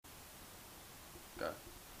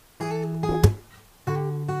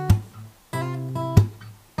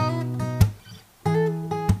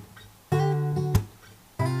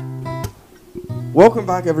Welcome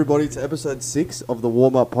back, everybody, to episode 6 of the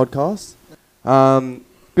Warm Up Podcast.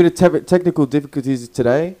 Bit of technical difficulties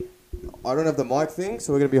today. I don't have the mic thing,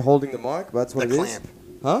 so we're going to be holding the mic. But that's what it is.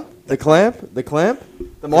 Huh? The clamp. The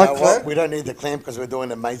mic clamp. We don't need the clamp because we're doing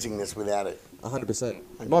amazingness without it. 100%.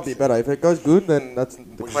 It might be better if it goes good. Then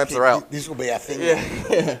the clamps are out. This will be our thing.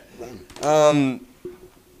 Yeah.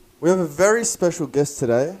 We have a very special guest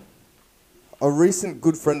today. A recent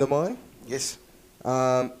good friend of mine. Yes.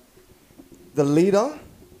 The leader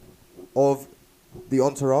of the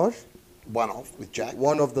Entourage. With Jack.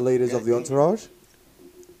 One of the leaders of the Entourage.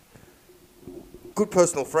 Good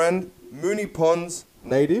personal friend. Moonee Ponds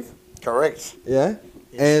native. Correct. Yeah.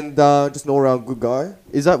 Yes. And just an all-round good guy.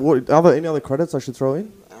 Is that what? Are there any other credits I should throw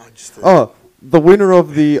in? The winner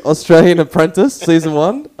of the Australian Apprentice season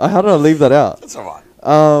 1. How did I leave that out? That's all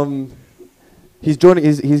right. He's joining.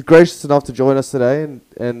 He's gracious enough to join us today,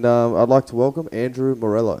 and I'd like to welcome Andrew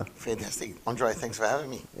Morello. Fantastic, Andre. Thanks for having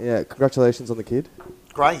me. Yeah, congratulations on the kid.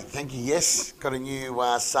 Great, thank you. Yes, got a new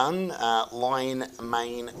son, Lion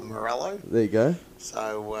Mane Morello. There you go.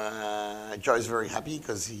 So Joe's very happy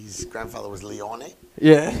because his grandfather was Leone.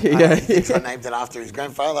 Yeah. So I named it after his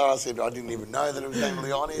grandfather. I said I didn't even know that it was named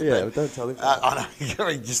Leone. Yeah, but don't tell him. I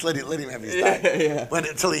know. Just let him have his day. Yeah.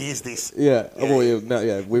 Until he hears this. Yeah. He's not.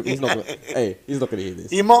 He's not gonna hear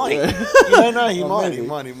this. He might. Yeah. You don't know. He might.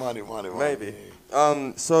 Maybe. He might. Maybe.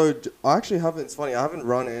 So I actually haven't. It's funny. I haven't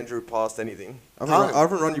run Andrew past anything. I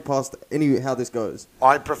haven't run you past how this goes.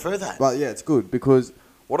 I prefer that. But yeah, it's good because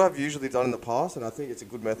what I've usually done in the past, and I think it's a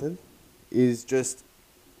good method, is just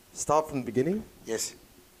start from the beginning. Yes.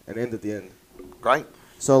 And end at the end. Great.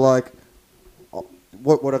 So like,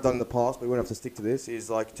 what I've done in the past, we won't have to stick to this, is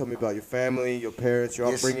like tell me about your family, your parents, your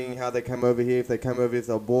upbringing, how they came over here, if they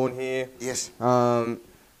were born here. Yes.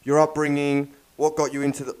 Your upbringing, what got you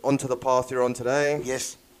onto the path you're on today.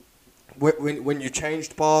 Yes. When you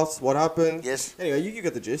changed paths, what happened? Yes. Anyway, you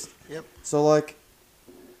get the gist. Yep. So like,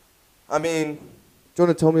 I mean, do you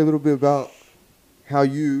want to tell me a little bit about how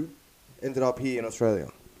you ended up here in Australia?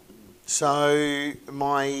 So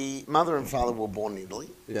my mother and father were born in Italy.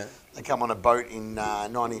 Yeah. They come on a boat in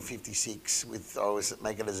 1956 with, I always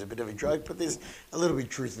make it as a bit of a joke, but there's a little bit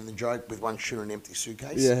of truth in the joke with one shoe and an empty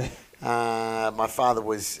suitcase. Yeah. My father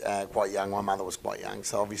was quite young, my mother was quite young,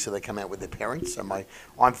 so obviously they come out with their parents. So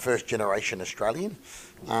I'm first generation Australian.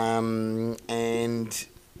 And,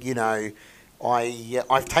 you know,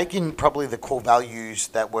 I've taken probably the core values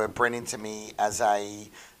that were bred into me as a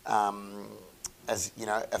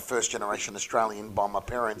first generation Australian by my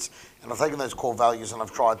parents, and I've taken those core values and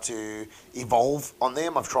I've tried to evolve on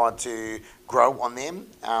them. I've tried to grow on them,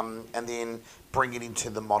 and then bring it into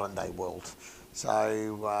the modern day world.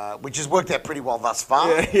 So, which has worked out pretty well thus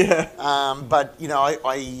far. Yeah. But you know,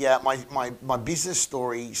 my business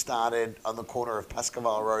story started on the corner of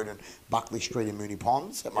Pascoval Road and Buckley Street in Moonee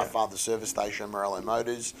Ponds at my father's service station, Morello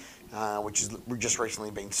Motors, which has just recently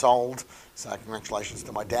been sold. So congratulations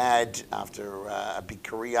to my dad after a big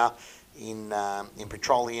career in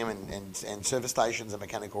petroleum and service stations and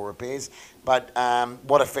mechanical repairs. But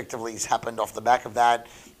what effectively has happened off the back of that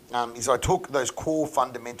is I took those core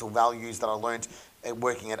fundamental values that I learned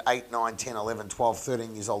working at 8, 9, 10, 11, 12,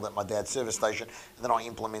 13 years old at my dad's service station, and then I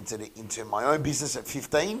implemented it into my own business at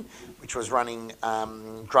 15, which was running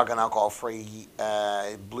drug and alcohol-free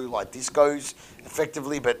blue light discos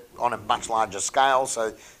effectively, but on a much larger scale.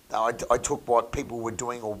 So I took what people were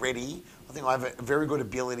doing already. I think I have a very good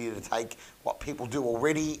ability to take what people do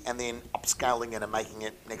already and then upscaling it and making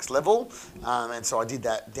it next level. And so I did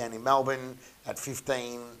that down in Melbourne at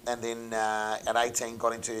 15, and then at 18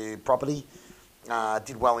 got into property.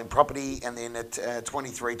 Did well in property, and then at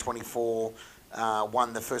 23, 24,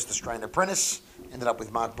 won the first Australian Apprentice, ended up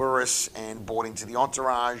with Mark Burris and bought into the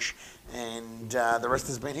Entourage, and the rest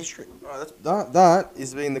has been history. That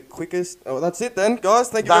has been the quickest. Oh, that's it then, guys.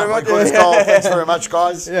 Thank you very much. Thanks very much,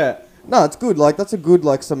 guys. Yeah. No, it's good. Like, that's a good,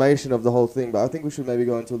 like, summation of the whole thing. But I think we should maybe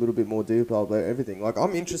go into a little bit more detail about everything. Like,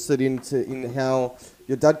 I'm interested in how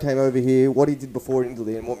your dad came over here, what he did before in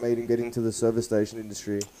Italy, and what made him get into the service station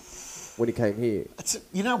industry when he came here.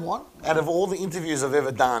 You know what? Out of all the interviews I've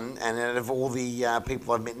ever done, and out of all the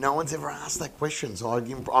people I've met, no one's ever asked that question. So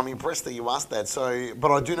I'm impressed that you asked that. So, but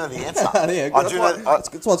I do know the answer. Yeah, I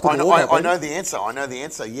know the answer. I know the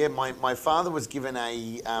answer. Yeah, my father was given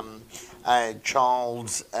a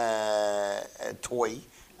child's toy,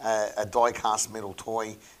 a die-cast metal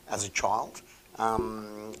toy as a child,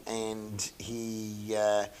 and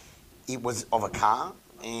it was of a car.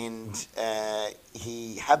 And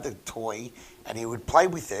he had the toy, and he would play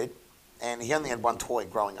with it, and he only had one toy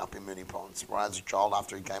growing up in Moonee Ponds, right, as a child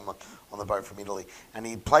after he came on the boat from Italy. And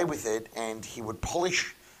he'd play with it, and he would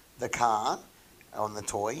polish the car on the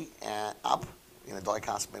toy up in a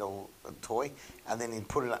die-cast metal toy, and then he'd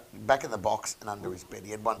put it back in the box and under his bed.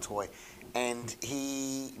 He had one toy. And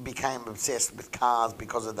he became obsessed with cars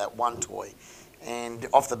because of that one toy. And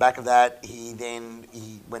off the back of that, he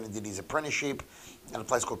went and did his apprenticeship at a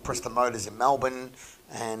place called Preston Motors in Melbourne,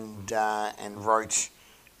 and wrote,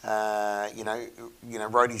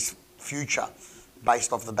 wrote his future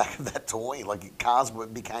based off the back of that toy. Like, cars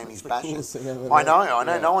became his passion. I know.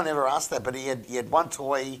 Yeah. No one ever asked that, but he had one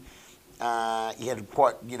toy. He had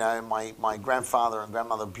quite, my grandfather and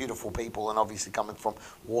grandmother, beautiful people, and obviously coming from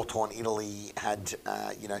war-torn Italy, had,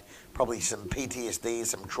 probably some PTSD,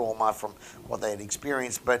 some trauma from what they had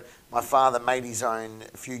experienced. But my father made his own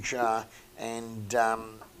future and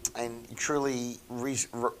truly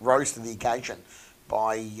rose to the occasion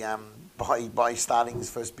by starting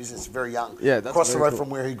his first business very young. Yeah, that's across the road cool. from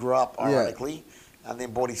where he grew up, ironically. Yeah. And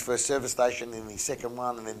then bought his first service station, and his second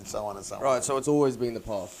one, and then so on and so on. Right, so it's always been the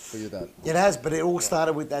path for your dad. It has, but it all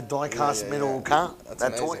started with that die-cast metal car, That's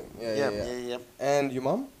that amazing. toy. Yeah. And your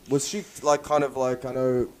mum? Was she I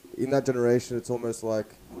know in that generation it's almost like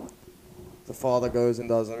the father goes and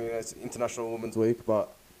does, it's International Women's Week,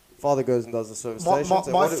 but father goes and does the service station.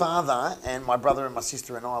 My father and my brother and my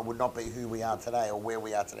sister and I would not be who we are today or where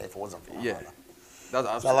we are today if it wasn't for my mother.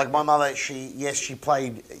 So, like, my mother, she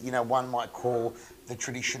played, one might call the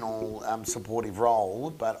traditional supportive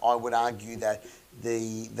role, but I would argue that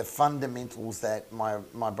the fundamentals that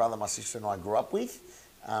my brother, my sister, and I grew up with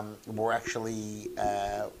were actually,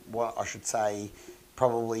 what I should say,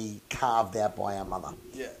 probably carved out by our mother.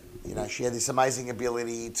 Yeah. She had this amazing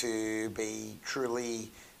ability to be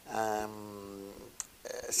truly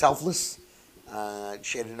selfless.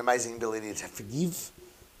 She had an amazing ability to forgive.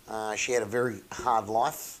 She had a very hard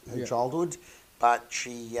life, her childhood, but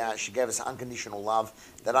she gave us unconditional love.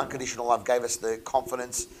 That unconditional love gave us the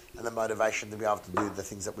confidence and the motivation to be able to do the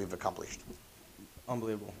things that we've accomplished.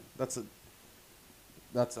 Unbelievable. That's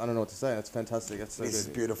I don't know what to say. That's fantastic. That's so This is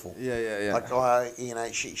good. beautiful. Yeah.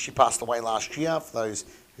 Like, she passed away last year. For those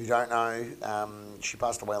who don't know, she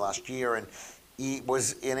passed away last year, and it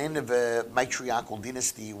was an end of a matriarchal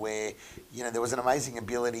dynasty where, there was an amazing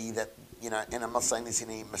ability that, and I'm not saying this in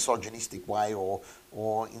a misogynistic way or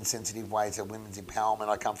insensitive way to women's empowerment.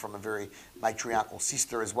 I come from a very matriarchal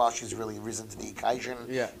sister as well. She's really risen to the occasion.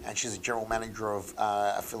 Yeah. And she's a general manager of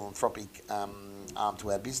a philanthropic arm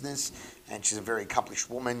to our business. And she's a very accomplished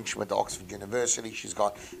woman. She went to Oxford University. She's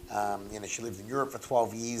got, she lived in Europe for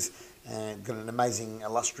 12 years and got an amazing,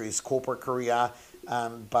 illustrious corporate career.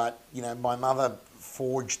 But my mother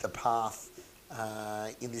forged a path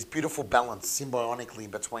in this beautiful balance, symbiotically,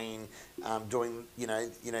 between doing,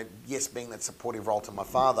 yes, being that supportive role to my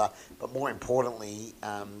father, but more importantly,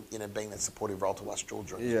 being that supportive role to us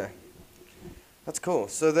children. Yeah. That's cool.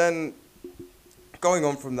 So then, going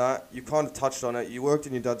on from that, you kind of touched on it. You worked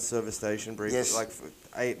in your dad's service station briefly, yes. like for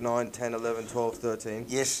 8, 9, 10, 11, 12, 13.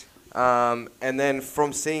 Yes. And then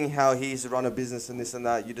from seeing how he's run a business and this and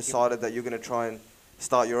that, you decided that you're going to try and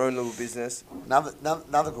start your own little business.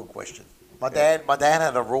 Another good question. My dad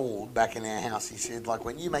had a rule back in our house. He said, like,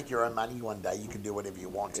 when you make your own money one day, you can do whatever you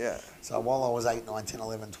want. Yeah. So while I was 8, 9, 10,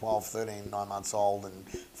 11, 12, 13, 9 months old and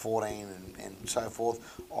 14 and so forth,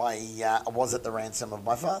 I was at the ransom of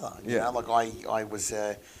my father. You know, like I was,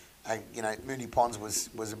 Moonee Ponds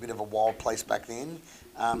was a bit of a wild place back then.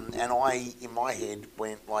 And I, in my head,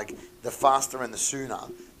 went like, the faster and the sooner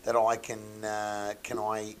that I can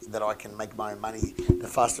make my own money, the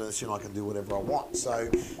faster and the sooner I can do whatever I want. So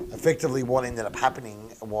effectively what ended up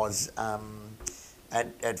happening was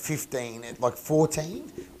at 15, at like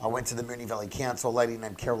 14, I went to the Moonee Valley Council, a lady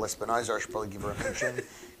named Carol Espinoza, I should probably give her a mention,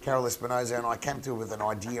 Carol Espinoza, and I came to her with an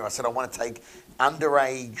idea. I said, I want to take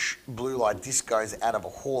underage blue light discos out of a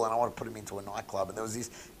hall and I want to put them into a nightclub. And there was this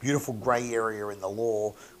beautiful grey area in the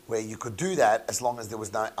law where you could do that as long as there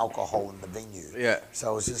was no alcohol in the venue. Yeah.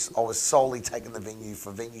 So I was solely taking the venue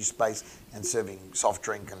for venue space and serving soft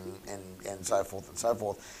drink and so forth and so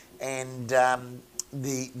forth. And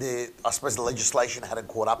I suppose the legislation hadn't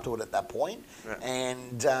caught up to it at that point. Yeah.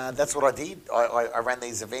 And that's what I did. I ran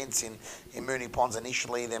these events in Moonee Ponds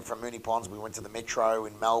initially. Then from Moonee Ponds we went to the Metro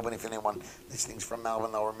in Melbourne. If anyone listening's from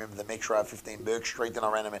Melbourne, they'll remember the Metro, 15 Burke Street. Then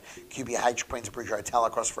I ran them at QBH, Queensbridge Hotel,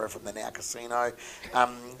 across the road from the now casino.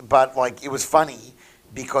 But like, it was funny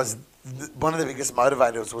because one of the biggest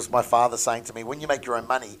motivators was my father saying to me, when you make your own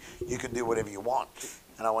money, you can do whatever you want.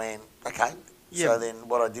 And I went, okay. Yeah. So then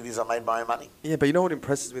what I did is I made my own money. Yeah, but you know what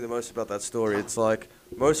impresses me the most about that story? It's like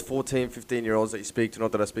most 14, 15-year-olds that you speak to,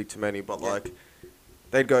 not that I speak to many, but like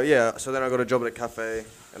they'd go, yeah, so then I got a job at a cafe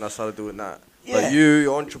and I started doing that. Yeah. But you,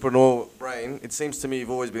 your entrepreneur brain, it seems to me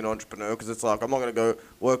you've always been an entrepreneur because it's like, I'm not going to go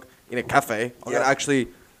work in a cafe. I'm going to actually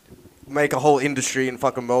make a whole industry in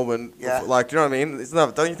fucking Melbourne. Yeah. Like, do you know what I mean?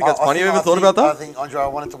 Don't you think that's funny? You ever thought about that? I think, Andre, I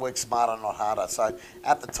wanted to work smarter, not harder. So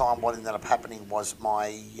at the time, what ended up happening was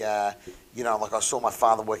my, like I saw my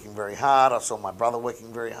father working very hard. I saw my brother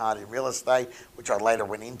working very hard in real estate, which I later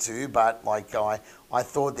went into. But like I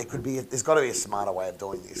thought there's got to be a smarter way of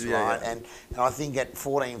doing this, right? Yeah. And I think at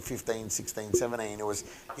 14, 15, 16, 17, it was,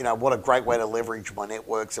 what a great way to leverage my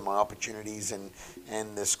networks and my opportunities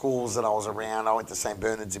and the schools that I was around. I went to St.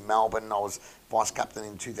 Bernard's in Melbourne. I was vice captain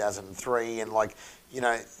in 2003. And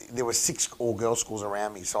there were 6 all-girls schools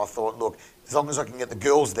around me. So I thought, look, as long as I can get the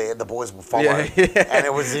girls there, the boys will follow. Yeah. And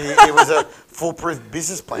it was a foolproof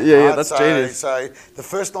business plan. Yeah, right? that's genius. So the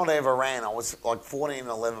first night I ever ran, I was like 14 and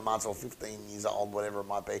 11 months or 15 years old, whatever it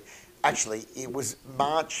might be. Actually, it was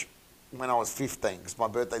March when I was 15, because my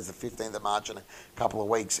birthday's the 15th of March in a couple of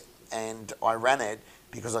weeks. And I ran it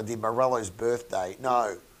because I did Morello's birthday.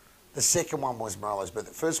 No, the second one was Morello's birthday.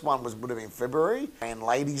 The first one would have been February, and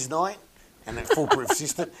ladies' night. And then foolproof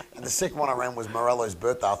system. And the second one I ran was Morello's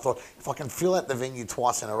birthday. I thought, if I can fill out the venue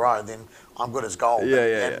twice in a row, then I'm good as gold.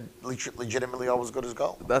 And legitimately, I was good as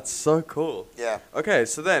gold. That's so cool. Yeah. Okay,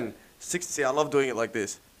 so then, see, I love doing it like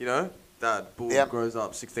this. Dad, boom, grows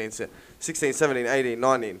up, 16, 17, 18,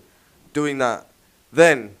 19, doing that.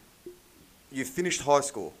 Then, you finished high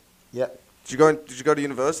school. Yep. Did you go to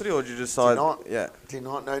university or did you decide? Did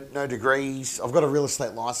not. No degrees. I've got a real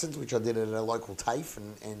estate license, which I did at a local TAFE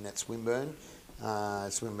and at Swinburne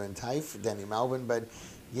TAFE down in Melbourne. But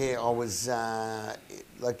yeah, I was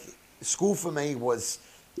school for me was,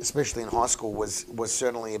 especially in high school, was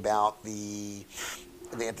certainly about the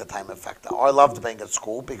entertainment factor. I loved being at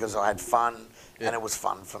school because I had fun. And it was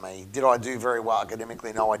fun for me. Did I do very well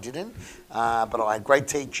academically? No, I didn't. But I had great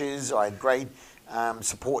teachers. I had great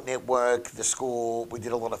support network, the school. We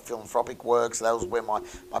did a lot of philanthropic work, so that was where my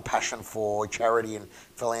passion for charity and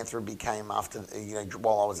philanthropy came after,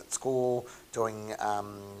 while I was at school doing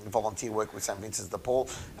volunteer work with St. Vincent's de Paul.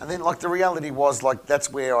 And then, the reality was,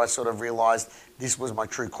 that's where I sort of realised this was my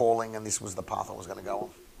true calling and this was the path I was going to go on.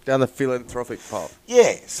 Down the philanthropic path.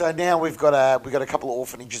 Yeah, so now we've got a couple of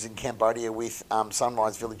orphanages in Cambodia with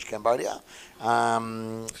Sunrise Village Cambodia.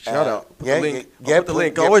 Shout out. Put the link. Put the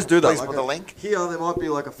link. I always do that. Please put the link. Here there might be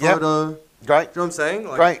a photo. Great. Do you know what I'm saying?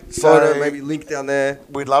 Great. Photo, So maybe link down there.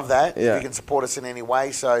 We'd love that Yeah. if you can support us in any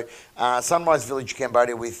way. So Sunrise Village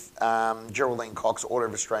Cambodia with Geraldine Cox, Order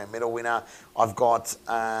of Australian Medal winner. I've got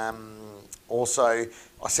also,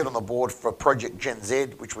 I sit on the board for Project Gen Z,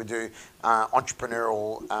 which we do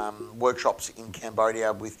entrepreneurial workshops in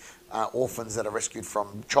Cambodia with orphans that are rescued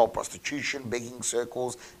from child prostitution, begging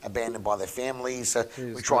circles, abandoned by their families. So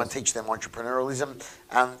we try and teach them entrepreneurialism.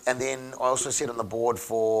 And then I also sit on the board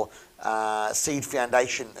for Seed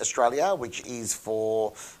Foundation Australia, which is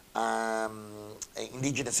for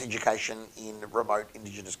Indigenous education in remote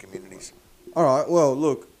Indigenous communities. All right. Well,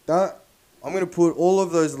 look, I'm going to put all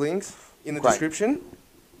of those links in the description.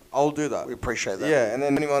 I'll do that. We appreciate that. Yeah, and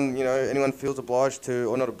then anyone feels obliged to,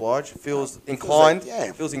 or not obliged, feels inclined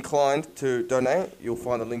to donate, you'll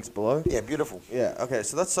find the links below. Yeah, beautiful. Yeah, okay,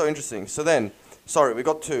 so that's so interesting. So then, we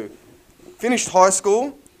got to finished high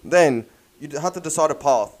school, then you had to decide a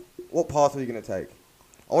path. What path are you going to take?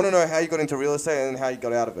 I want to know how you got into real estate and how you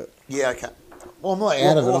got out of it. Yeah, okay. Well, I'm not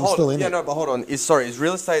out of it. I'm still in it. Yeah, no, but hold on. Is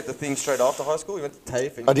real estate the thing straight after high school? You went to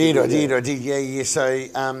TAFE? I did. Yeah. So,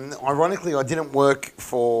 ironically, I didn't work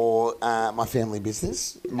for my family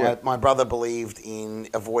business. My brother believed in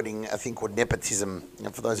avoiding a thing called nepotism.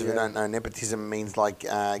 And for those of you who don't know, nepotism means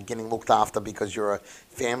getting looked after because you're a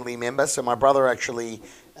family member. So my brother actually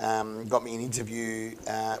got me an interview,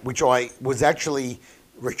 which I was actually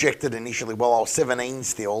rejected initially. Well, I was 17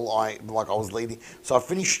 still. I was leading. So I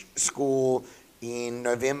finished school in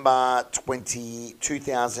November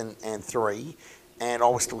 2003, and I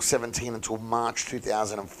was still 17 until March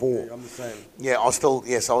 2004. Yeah, I'm the same. Yeah, I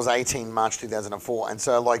was 18 March 2004. And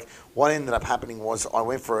so, what ended up happening was I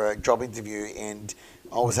went for a job interview, and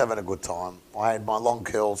I was having a good time. I had my long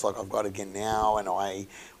curls like I've got again now, and I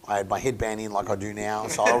had my headband in like I do now.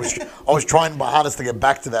 So I was trying my hardest to get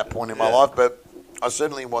back to that point in my life, but I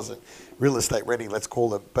certainly wasn't real estate ready, let's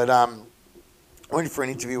call it. But I went for an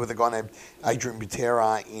interview with a guy named Adrian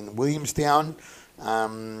Butera in Williamstown.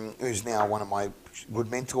 who's now one of my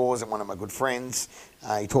good mentors and one of my good friends.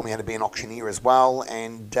 He taught me how to be an auctioneer as well,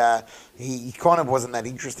 and he kind of wasn't that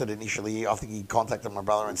interested initially. I think he contacted my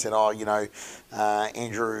brother and said, "Oh,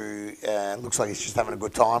 Andrew looks like he's just having a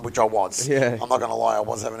good time," which I was. Yeah. I'm not going to lie, I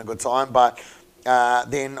was having a good time, but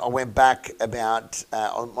then I went back about,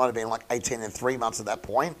 it might have been like 18 and 3 months at that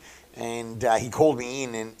point, and he called me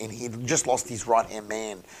in, and he'd just lost his right-hand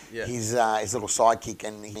man, his little sidekick,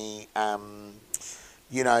 and he,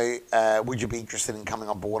 would you be interested in coming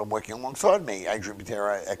on board and working alongside me, Adrian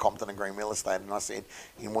Butera at Compton and Green Real Estate? And I said,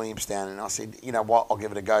 in Williamstown, and I said, you know what, I'll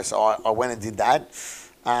give it a go. So I went and did that.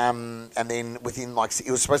 And then within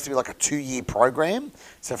it was supposed to be like a 2-year program.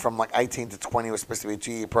 So from like 18 to 20, it was supposed to be a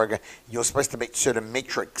 2-year program. You're supposed to meet certain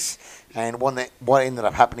metrics. And what ended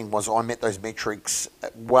up happening was I met those metrics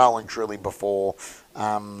well and truly before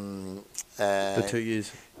The 2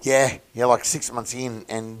 years. Yeah, like 6 months in,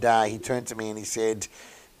 and he turned to me and he said,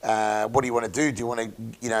 "What do you want to do? Do you want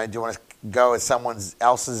to go as someone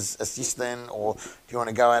else's assistant, or do you want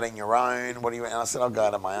to go out on your own? What do you?" And I said, "I'll go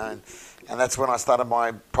out on my own," and that's when I started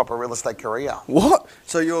my proper real estate career. What?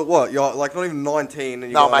 So you're what? You're like not even 19?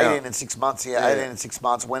 And No, I'm 18 in 6 months. Yeah, 18 in 6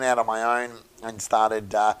 months. Went out on my own and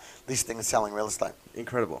started listing and selling real estate.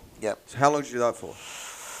 Incredible. Yep. So how long did you do that for?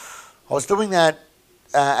 I was doing that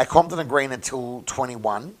at Compton and Green until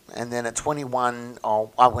 21, and then at 21,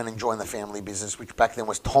 I went and joined the family business, which back then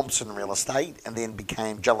was Thompson Real Estate, and then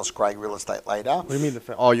became Jealous Craig Real Estate later. What do you mean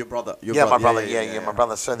oh, your brother? My brother. Yeah, my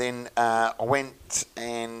brother. So then I went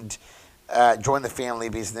and joined the family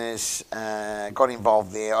business, got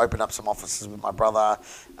involved there, opened up some offices with my brother,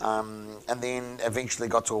 and then eventually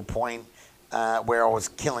got to a point where I was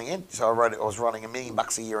killing it. So I was running $1 million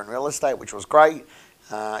a year in real estate, which was great.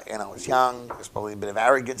 And I was young. There was probably a bit of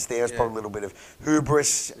arrogance there. There was probably a little bit of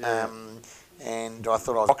hubris. And I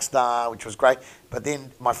thought I was a rock star, which was great. But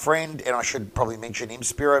then my friend, and I should probably mention him,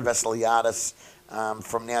 Spiro Vassiliadis,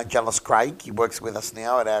 from now Jealous Craig. He works with us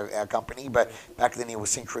now at our company. But back then he was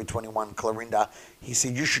Century 21 Clarinda. He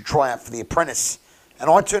said, "You should try out for The Apprentice." And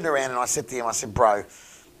I turned around and I said to him, I said, "Bro,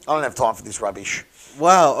 I don't have time for this rubbish."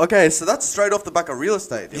 Wow. Okay, so that's straight off the back of real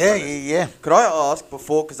estate. Yeah. Could I ask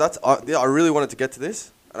before, because I really wanted to get to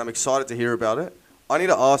this, and I'm excited to hear about it. I need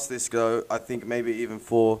to ask this, though, I think maybe even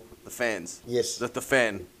for the fans. Yes. The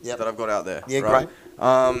fan that I've got out there. Yeah, right?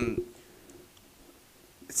 Great.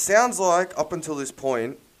 It sounds like up until this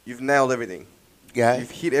point, you've nailed everything. Yeah.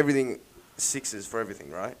 You've hit everything, 6s for everything,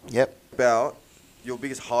 right? Yep. About your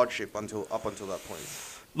biggest hardship up until that point.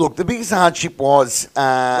 Look, the biggest hardship was...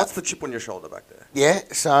 what's the chip on your shoulder back there? Yeah,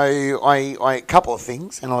 so I a couple of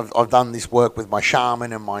things, and I've done this work with my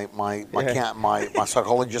shaman and my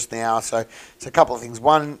psychologist now. So it's a couple of things.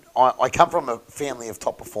 One, I come from a family of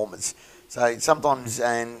top performers. So sometimes,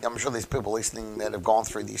 and I'm sure there's people listening that have gone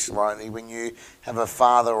through this, right? When you have a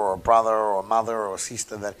father or a brother or a mother or a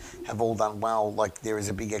sister that have all done well, like there is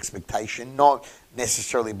a big expectation, not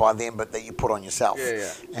necessarily by them, but that you put on yourself. Yeah.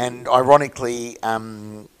 And ironically,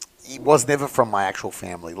 it was never from my actual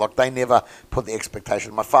family. Like, they never put the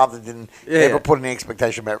expectation. My father didn't ever put any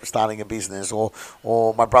expectation about starting a business, or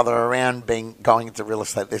my brother around going into real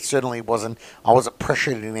estate. There certainly wasn't. I wasn't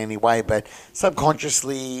pressured in any way, but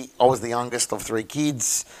subconsciously, I was the youngest of 3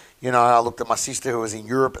 kids. I looked at my sister, who was in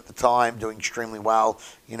Europe at the time, doing extremely well,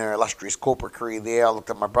 illustrious corporate career there. I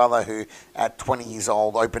looked at my brother, who at 20 years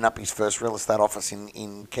old opened up his first real estate office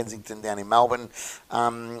in Kensington down in Melbourne.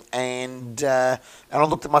 And I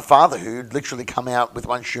looked at my father, who'd literally come out with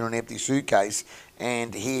one shoe and an empty suitcase,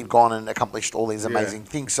 and he had gone and accomplished all these amazing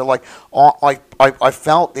things. So, like, I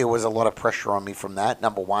felt there was a lot of pressure on me from that,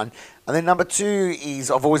 number one. And then number two is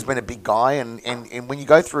I've always been a big guy, and when you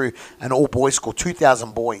go through an all-boys school,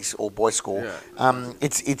 2,000 boys, all-boys school,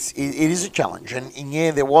 it is a challenge. And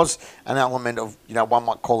yeah, there was an element of, one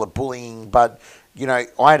might call it bullying, but, I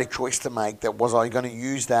had a choice to make. That was I going to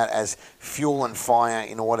use that as fuel and fire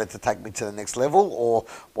in order to take me to the next level, or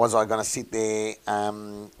was I going to sit there,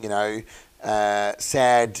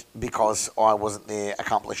 sad because I wasn't there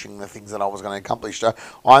accomplishing the things that I was going to accomplish. So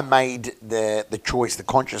I made the choice, the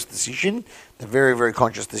conscious decision, the very, very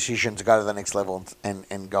conscious decision to go to the next level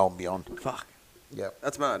and go and beyond. Fuck. Yeah.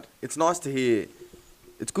 That's mad. It's nice to hear.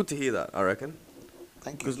 It's good to hear that, I reckon.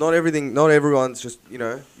 Thank you. Because not everyone's just,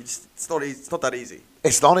 it's not that easy.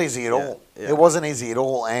 It's not easy at all. Yeah. It wasn't easy at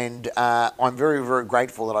all. And I'm very, very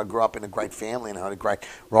grateful that I grew up in a great family and I had great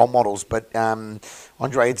role models. But,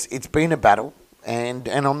 Andre, it's been a battle. And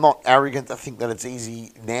I'm not arrogant to think that it's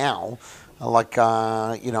easy now. Like,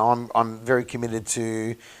 I'm very committed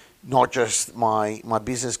to, not just my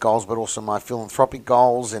business goals, but also my philanthropic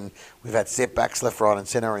goals. And we've had setbacks left, right, and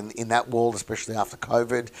centre in that world, especially after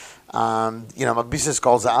COVID. My business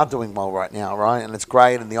goals are doing well right now, right? And it's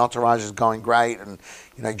great, and the entourage is going great. And,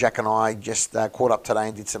 Jack and I just caught up today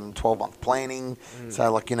and did some 12-month planning.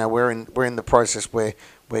 So, we're in the process where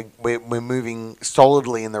we're moving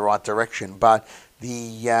solidly in the right direction. But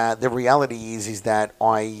the reality is that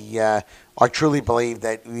I truly believe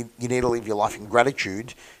that you need to live your life in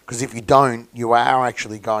gratitude, because if you don't, you are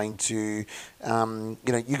actually going to, you're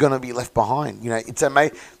going to be left behind. It's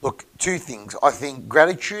amazing. Look, two things. I think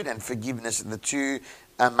gratitude and forgiveness are the two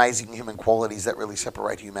amazing human qualities that really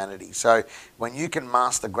separate humanity. So when you can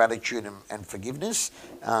master gratitude and forgiveness,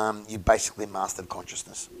 you basically mastered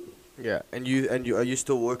consciousness. Yeah, and you are you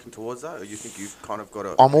still working towards that, or you think you've kind of got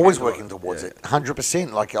to? I'm always working towards it,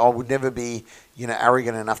 100%. Like, I would never be,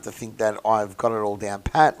 arrogant enough to think that I've got it all down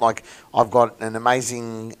pat. Like, I've got an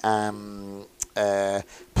amazing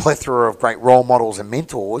plethora of great role models and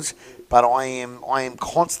mentors, but I am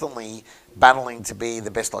constantly battling to be the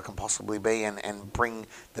best I can possibly be and bring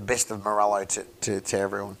the best of Morello to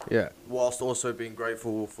everyone. Yeah, whilst also being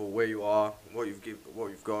grateful for where you are, what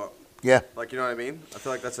you've got. Yeah. Like, you know what I mean? I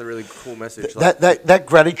feel like that's a really cool message. That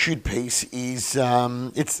gratitude piece is,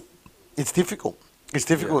 it's difficult. It's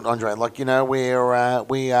difficult, Andre. Like, we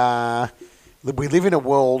live in a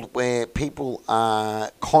world where people are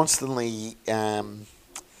constantly, I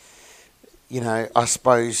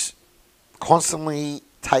suppose, constantly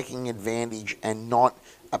taking advantage and not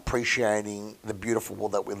appreciating the beautiful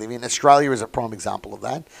world that we live in. Australia is a prime example of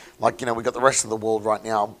that. Like, we've got the rest of the world right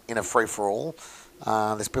now in a free-for-all.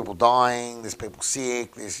 There's people dying, there's people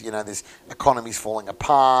sick, there's economies falling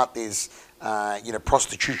apart, there's,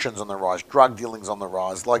 prostitution's on the rise, drug dealing's on the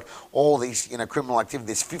rise, like all these, criminal activity.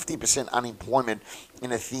 There's 50% unemployment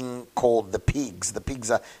in a thing called the pigs. The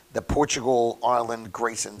pigs are the Portugal, Ireland,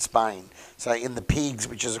 Greece and Spain. So in the pigs,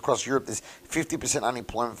 which is across Europe, there's 50%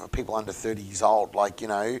 unemployment for people under 30 years old. Like,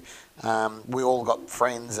 we all got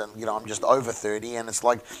friends and, I'm just over 30 and it's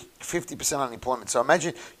like 50% unemployment. So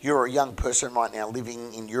imagine you're a young person right now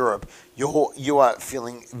living in Europe. You are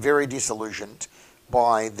feeling very disillusioned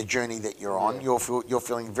by the journey that you're on. You're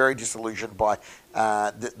feeling very disillusioned by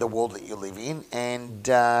the world that you live in. And,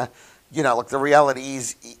 the reality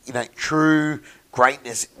is, true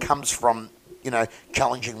greatness comes from,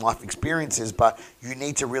 challenging life experiences, but you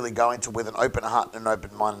need to really go into with an open heart and an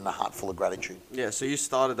open mind and a heart full of gratitude. Yeah, so you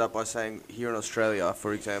started that by saying here in Australia,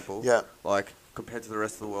 for example, like compared to the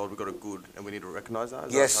rest of the world, we've got a good and we need to recognise that?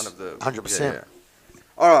 Is yes, that kind of 100%. Yeah.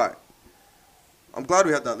 All right. I'm glad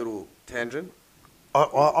we had that little tangent.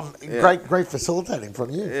 I'm great facilitating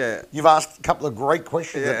from you. Yeah. You've asked a couple of great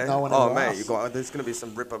questions that no one ever asked. There's going to be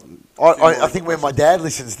some rip-up. I think when my dad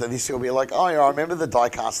listens to this, he'll be like, oh, yeah, I remember the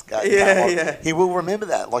die-cast game. Yeah. He will remember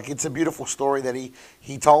that. Like, it's a beautiful story that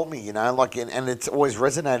he told me, and it's always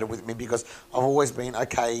resonated with me because I've always been,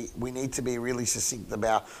 okay, we need to be really succinct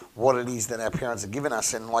about what it is that our parents have given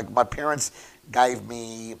us. And, like, my parents gave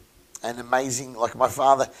me an amazing, like, my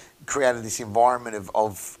father created this environment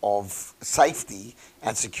of safety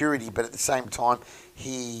and security, but at the same time,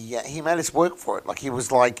 he made us work for it. Like, he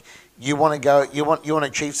was like, you want to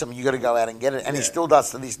achieve something, you got to go out and get it, and he still does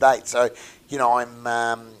to this date. So,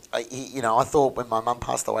 I thought when my mum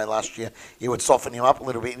passed away last year, it would soften him up a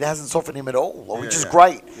little bit. It hasn't softened him at all, which is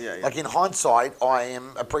great. Yeah. Like, in hindsight, I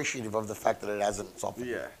am appreciative of the fact that it hasn't softened.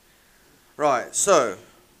 Yeah. Right. So,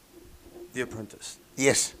 The Apprentice.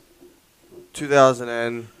 Yes.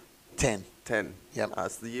 2010. 10. Yep.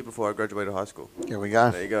 It's the year before I graduated high school. Here we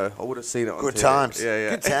go. There you go. I would have seen it on Good TV. times. Yeah.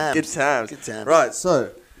 Good times. Good times. Good times. Right,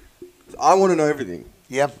 so I want to know everything.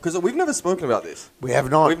 Yeah. Because we've never spoken about this. We have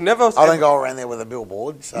not. We've never. I don't go around there with a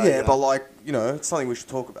billboard. So, yeah, but it's something we should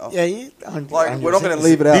talk about. Yeah, we're not going to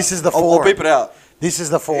leave it out. This is the forum. I'll beep it out. This is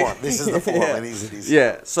the forum. This is the forum. Yeah. It is.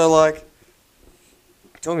 Yeah, so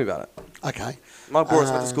tell me about it. Okay. My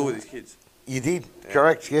boys went to school with his kids. You did,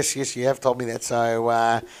 correct. Yes, you have told me that.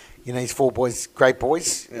 So, he's 4 boys, great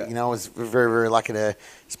boys. Yeah. I was very, very lucky to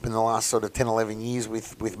spend the last sort of 10, 11 years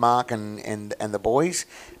with Mark and the boys.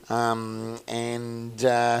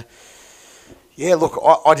 Yeah, look,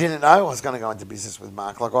 I didn't know I was going to go into business with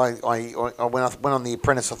Mark. Like, I went on The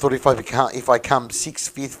Apprentice. I thought if I come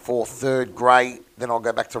 6th, 5th, 4th, 3rd, great. Then I'll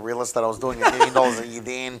go back to real estate. I was doing $1 million a year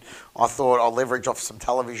then. I thought I'll leverage off some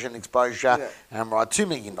television exposure and write $2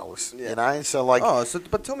 million, So,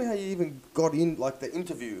 but tell me how you even got in, the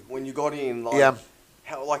interview, when you got in,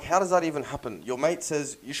 how does that even happen? Your mate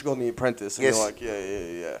says you should go on The Apprentice, and you're like,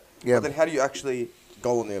 yeah. But then how do you actually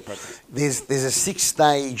go on The Apprentice? There's a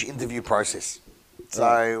 6-stage interview process.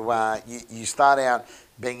 So you start out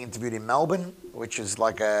being interviewed in Melbourne, which is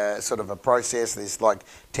like a sort of a process. There's like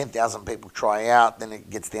 10,000 people try out, then it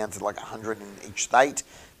gets down to like 100 in each state.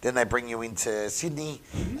 Then they bring you into Sydney,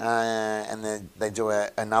 and then they do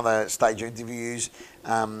another stage of interviews,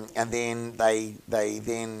 and then they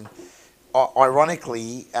then,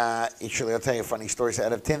 ironically, actually, I'll tell you a funny story. So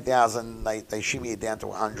out of 10,000, they shimmy it down to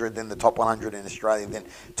 100, then the top 100 in Australia, then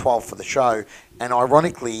 12 for the show. And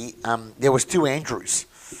ironically, there was 2 Andrews.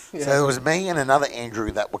 Yeah. So there was me and another Andrew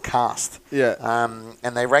that were cast. Yeah.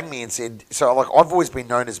 And they rang me and said, so like I've always been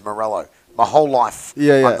known as Morello. My whole life,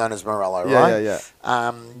 I'm known as Morello, right? Yeah.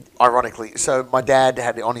 Ironically, so my dad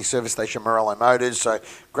had on his service station Morello Motors. So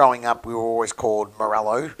growing up, we were always called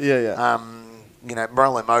Morello. Yeah.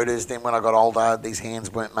 Morello Motors. Then when I got older, these hands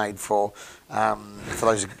weren't made for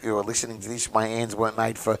those who are listening to this, my hands weren't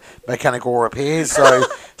made for mechanical repairs.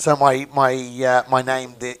 So my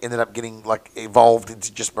name ended up getting like evolved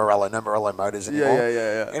into just Morello, no Morello Motors anymore.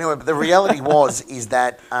 Yeah. Anyway, but the reality is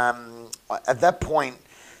that at that point,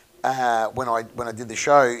 when I did the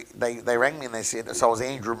show, they rang me and they said, so I was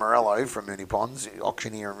Andrew Morello from Moonee Ponds,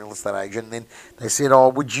 auctioneer and real estate agent. And then they said, oh,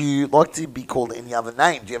 would you like to be called any other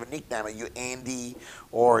name? Do you have a nickname? Are you Andy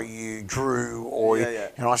or are you Drew?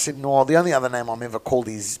 And I said, no, the only other name I'm ever called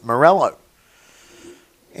is Morello.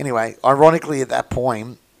 Anyway, ironically at that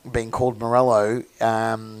point, being called Morello,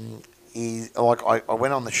 is like I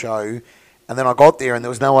went on the show and then I got there and there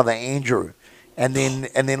was no other Andrew. And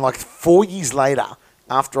then like 4 years later,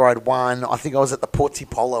 after I'd won, I think I was at the Portsea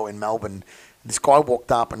Polo in Melbourne. This guy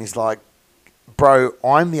walked up and he's like, bro,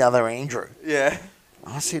 I'm the other Andrew. Yeah.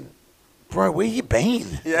 I said, bro, where you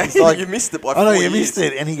been? Yeah, he's like, you missed it by 4 I know, years. you missed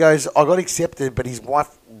it. And he goes, I got accepted, but his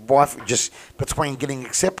wife just, between getting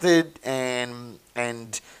accepted and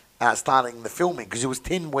starting the filming, because it was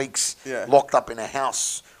 10 weeks locked up in a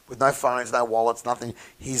house with no phones, no wallets, nothing.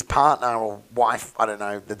 His partner or wife, I don't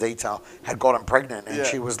know the detail, had got him pregnant. And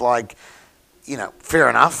she was like, fair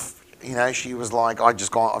enough. She was like, I've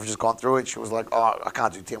just gone through it. She was like, oh, I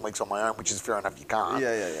can't do 10 weeks on my own, which is fair enough. You can't.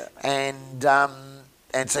 Yeah.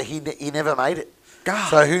 And so he never made it. God.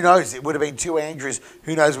 So who knows? It would have been 2 Andrews.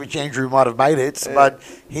 Who knows which Andrew might have made it? Yeah. But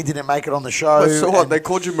he didn't make it on the show. But so what? They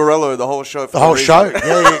called you Morello the whole show. The whole show.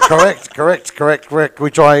 Yeah, correct.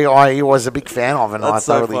 Which I was a big fan of, and That's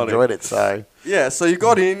I thoroughly enjoyed it. So yeah, so you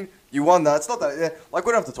got in. You won that. It's not that, like,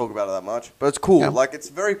 we don't have to talk about it that much, but it's cool. Yeah. Like, it's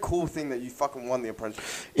a very cool thing that you fucking won The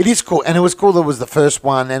Apprentice. It is cool, and it was cool that it was the first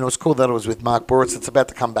one, and it was cool that it was with Mark Burris. It's about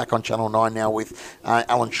to come back on Channel 9 now with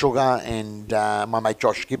Alan Sugar and my mate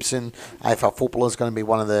Josh Gibson. AFL Footballer is going to be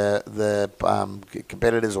one of the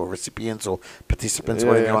competitors or recipients or participants,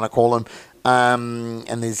 whatever you want to call them.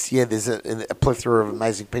 And there's a plethora of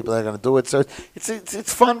amazing people that are going to do it. So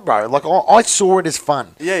it's fun, bro. Like I saw it as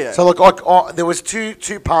fun. Yeah. So like there was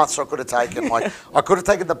two paths I could have taken. Like I could have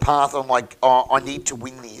taken the path on like I need to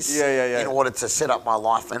win this in order to set up my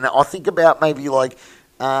life. And I think about maybe like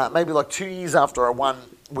 2 years after I won,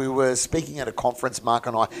 we were speaking at a conference, Mark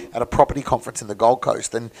and I, at a property conference in the Gold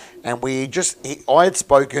Coast, and I had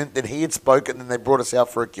spoken, then he had spoken, then they brought us out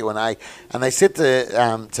for a Q&A, and they said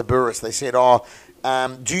to Burris, they said,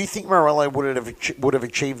 do you think Morello would have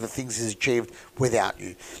achieved the things he's achieved without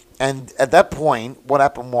you? And at that point, what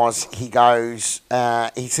happened was he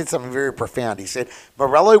said something very profound. He said,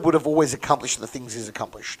 Morello would have always accomplished the things he's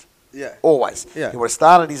accomplished. Yeah. Always. Yeah. He would have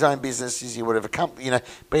started his own businesses. He would have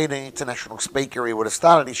been an international speaker. He would have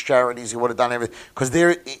started his charities. He would have done everything because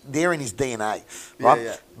they're in his DNA, right?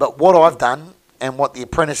 Yeah. But what I've done and what The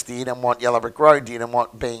Apprentice did and what Yellow Brick Road did and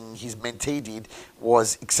what being his mentee did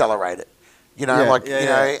was accelerate it.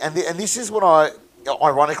 And this is what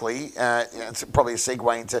ironically, it's probably a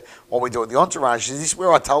segue into what we do at the Entourage. Is this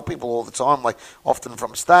where I tell people all the time, like often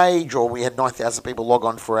from stage, or we had 9,000 people log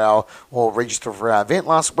on or register for our event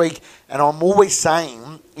last week, and I'm always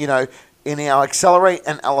saying, in our Accelerate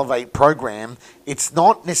and Elevate program, it's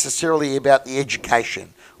not necessarily about the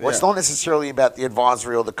education. Well, it's not necessarily about the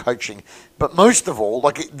advisory or the coaching. But most of all,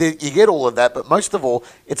 you get all of that, but most of all,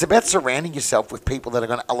 it's about surrounding yourself with people that are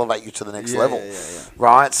going to elevate you to the next level.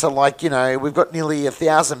 Right? So, we've got nearly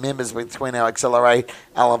 1,000 members between our Accelerate,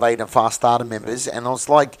 Elevate, and Fast Starter members. And it's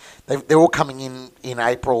like they're all coming in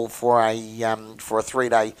April for a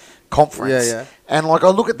 3-day conference. And, I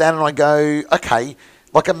look at that and I go, okay,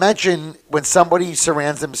 Like, imagine when somebody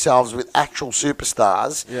surrounds themselves with actual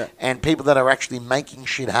superstars and people that are actually making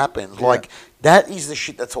shit happen. Like, that is the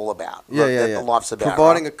shit that's all about. That life's about.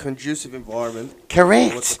 Providing a conducive environment.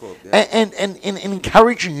 Correct. What's it called? And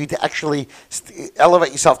encouraging you to actually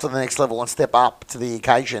elevate yourself to the next level and step up to the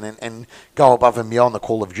occasion and go above and beyond the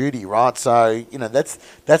call of duty, right? So,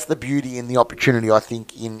 that's the beauty and the opportunity, I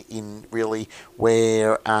think, in really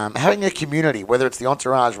where having a community, whether it's the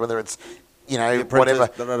entourage, whether it's whatever.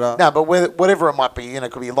 No, but whatever it might be,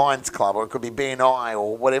 it could be Lions Club or it could be BNI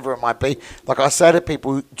or whatever it might be. Like I say to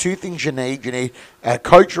people, two things you need. You need a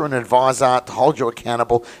coach or an advisor to hold you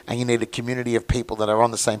accountable, and you need a community of people that are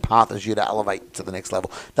on the same path as you to elevate to the next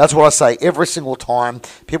level. That's what I say every single time.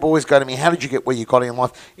 People always go to me, how did you get where you got in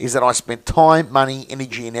life? Is that I spent time, money,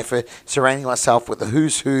 energy, and effort surrounding myself with the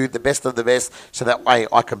who's who, the best of the best, so that way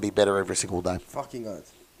I can be better every single day. Fucking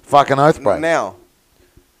oath. Fucking oath, bro. Now,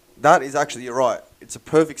 that is actually, you're right. It's a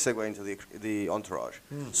perfect segue into the entourage.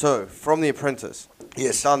 So, from The Apprentice,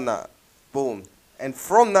 you've done that. Boom. And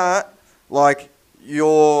from that, like,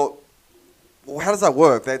 how does that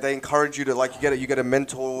work? They encourage you to, like, you get a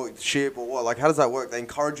mentorship or what? Like, how does that work? They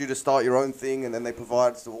encourage you to start your own thing and then they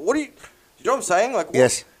provide, you know what I'm saying? Like,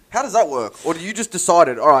 yes. How does that work? Or do you just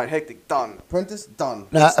decided, all right, hectic, done. Apprentice, done.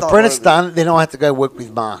 No, apprentice done. Then I had to go work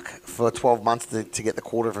with Mark for 12 months to get the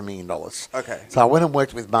 $250,000. Okay. So I went and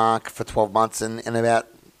worked with Mark for 12 months, and about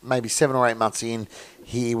maybe 7 or 8 months in,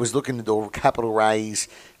 he was looking to do a capital raise,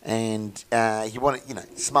 and he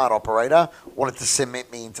wanted, smart operator, wanted to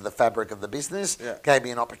cement me into the fabric of the business, gave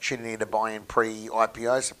me an opportunity to buy in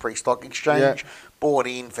pre-IPO, so pre-stock exchange, bought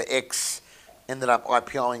in for X. Ended up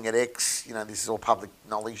IPOing at X. This is all public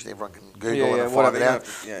knowledge. Everyone can Google it and find it out.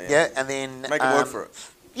 And then make it work for it.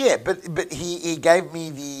 Yeah, but he gave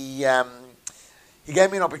me he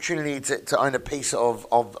gave me an opportunity to own a piece of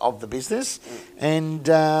the business, and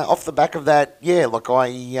off the back of that,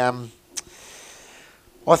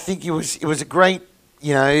 I think it was a great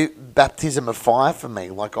baptism of fire for me.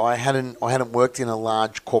 Like I hadn't worked in a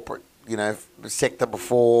large corporate sector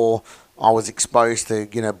before. I was exposed to,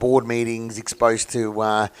 board meetings, exposed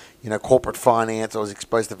to, corporate finance. I was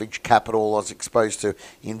exposed to venture capital. I was exposed to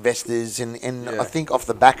investors. And I think off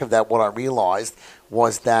the back of that, what I realised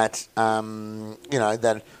was that,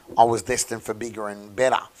 that I was destined for bigger and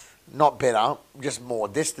better. Not better, just more.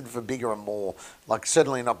 Destined for bigger and more. Like,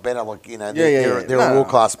 certainly not better. Like, they're a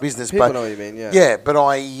world-class business. People know what you mean, Yeah, but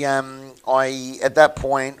I at that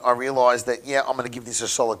point, I realised that, I'm going to give this a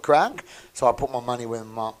solid crack. So I put my money where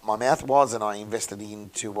my mouth was, and I invested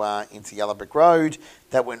into Yellow Brick Road.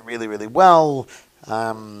 That went really, really well.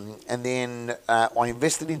 And then I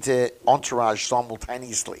invested into Entourage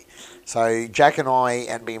simultaneously. So Jack and I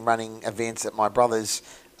had been running events at my brother's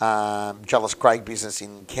Jealous Craig business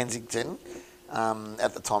in Kensington.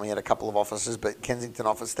 At the time, he had a couple of offices, but Kensington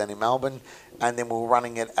office down in Melbourne, and then we were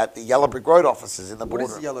running it at the Yellow Brick Road offices in the border.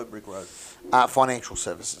 What is the Yellow Brick Road? Financial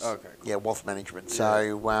services. Okay. Cool. Yeah, wealth management. Yeah.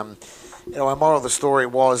 So, my moral of the story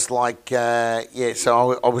was like,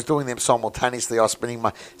 so I was doing them simultaneously. I was spending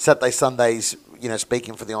my Saturday, Sundays,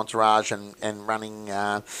 speaking for the entourage and running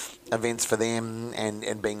events for them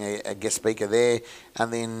and being a guest speaker there.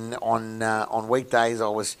 And then on weekdays, I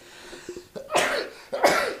was...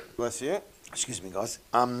 Bless you. Excuse me, guys.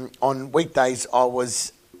 On weekdays, I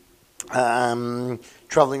was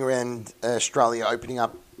travelling around Australia opening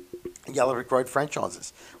up Yellow Brick Road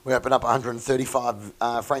franchises. We opened up 135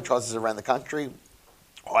 franchises around the country.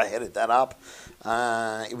 I headed that up.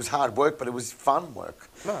 It was hard work, but it was fun work.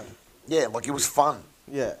 No. Yeah, like it was fun.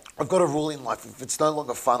 Yeah. I've got a rule in life. If it's no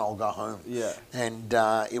longer fun, I'll go home. Yeah. And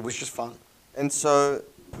it was just fun. And so,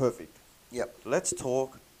 perfect. Yep. Let's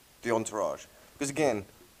talk the entourage. Because again,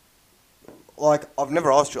 like, I've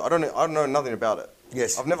never asked you. I don't know nothing about it.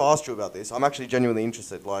 Yes. I've never asked you about this. I'm actually genuinely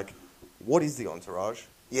interested. Like, what is the entourage?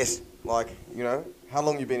 Yes. Like, how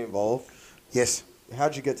long you been involved? Yes.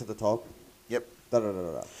 How'd you get to the top? Yep.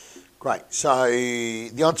 Da-da-da-da-da. Great. So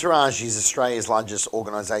the Entourage is Australia's largest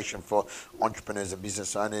organisation for entrepreneurs and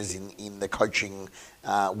business owners in the coaching,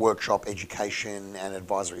 workshop, education and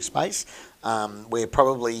advisory space. We're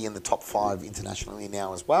probably in the top 5 internationally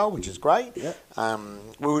now as well, which is great. Yep.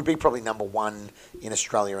 We would be probably number 1 in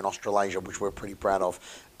Australia and Australasia, which we're pretty proud of.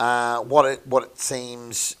 What it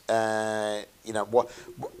seems, look,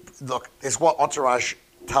 there's what Entourage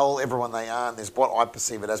tell everyone they are, and there's what I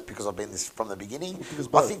perceive it as because I've been this from the beginning.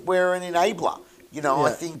 I think we're an enabler.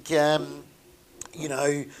 I think,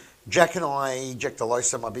 Jack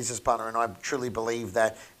DeLosa, my business partner, and I truly believe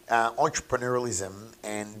that entrepreneurialism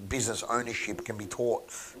and business ownership can be taught,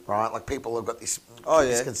 right? Like people have got this Oh, yeah.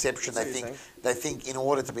 misconception. That's what you're They think in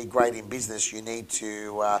order to be great in business, you need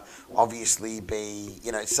to obviously be,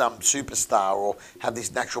 some superstar or have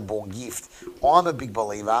this natural born gift. I'm a big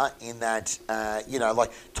believer in that,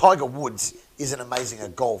 like Tiger Woods isn't amazing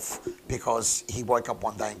at golf because he woke up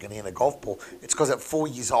one day and can hit a golf ball. It's because at 4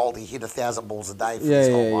 years old he hit 1,000 balls a day for his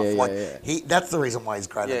whole life. That's the reason why he's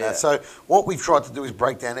great at that. So what we've tried to do is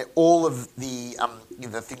break down all of the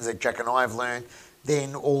things that Jack and I have learned,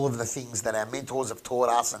 then all of the things that our mentors have taught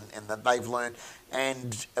us and that they've learned.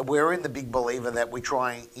 And we're in the big believer that we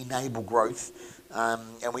try and enable growth.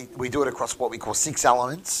 And we do it across what we call 6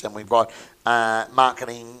 elements. And we've got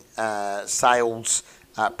marketing, sales,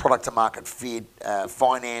 product to market fit,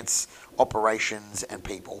 finance, operations, and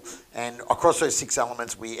people. And across those 6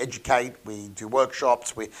 elements, we educate, we do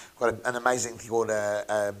workshops. We've got an amazing thing called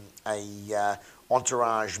a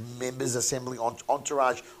Entourage Members Assembly,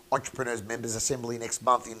 Entourage Entrepreneurs Members Assembly next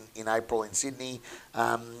month in April in Sydney.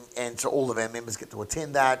 And so all of our members get to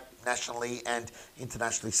attend that nationally and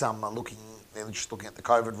internationally. Some are they're just looking at the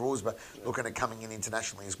COVID rules, but looking at coming in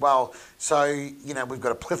internationally as well. So, we've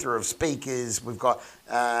got a plethora of speakers. We've got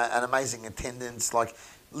an amazing attendance. Like,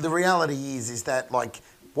 the reality is that, like,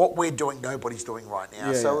 what we're doing, nobody's doing right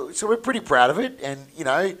now. So we're pretty proud of it. And,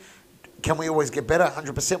 can we always get better?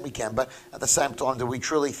 100% we can. But at the same time, do we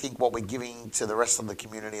truly think what we're giving to the rest of the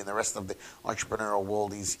community and the rest of the entrepreneurial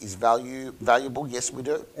world is valuable? Yes, we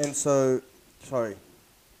do. And so,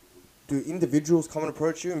 do individuals come and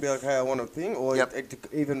approach you and be like, hey, I want a thing? Or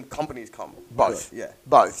even companies come? Both.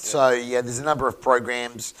 Both. So, there's a number of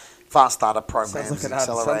programs, fast startup programs. Sounds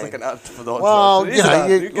like an ad for the Well, look,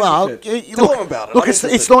 tell them about it. Look,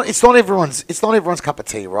 it's not everyone's cup of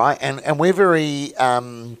tea, right? And we're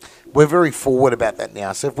very forward about that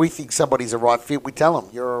now. So if we think somebody's a right fit, we tell them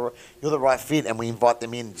you're the right fit, and we invite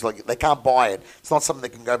them in. It's like they can't buy it. It's not something they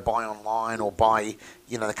can go buy online or buy.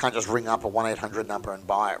 They can't just ring up a 1-800 number and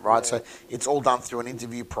buy it, right? Yeah. So it's all done through an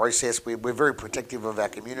interview process. We're very protective of our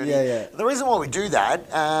community. Yeah. The reason why we do that,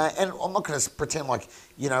 and I'm not going to pretend like,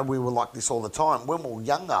 we were like this all the time. When we were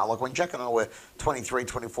younger, like when Jack and I were 23,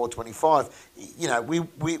 24, 25,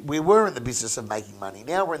 we were in the business of making money.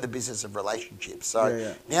 Now we're in the business of relationships.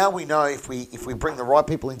 So now we know if we bring the right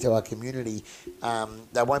people into our community,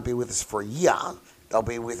 they won't be with us for a year. They'll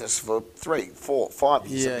be with us for 3, 4, 5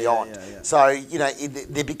 years and beyond. So,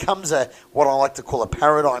 there becomes what I like to call a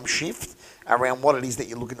paradigm shift around what it is that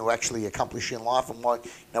you're looking to actually accomplish in life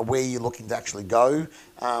and where you're looking to actually go.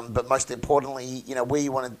 But most importantly, where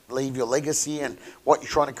you want to leave your legacy and what you're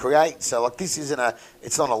trying to create. So, like, this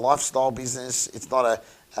it's not a lifestyle business. It's not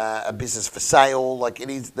a business for sale. Like, it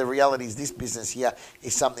is. The reality is this business here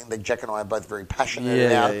is something that Jack and I are both very passionate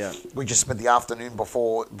about. We just spent the afternoon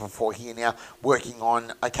before here now working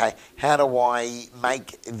on, okay, how do I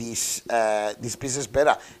make this business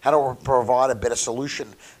better? How do I provide a better solution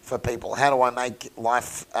for people? How do I make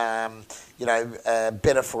life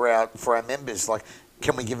better for our members? Like,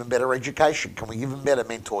 can we give them better education? Can we give them better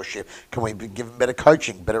mentorship? Can we give them better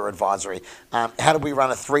coaching, better advisory? How do we run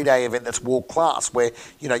a 3-day event that's world class where,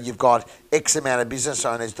 you've got X amount of business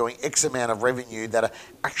owners doing X amount of revenue that are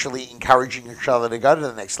actually encouraging each other to go to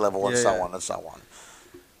the next level and so on and so on.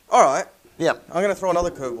 All right. Yeah. I'm going to throw another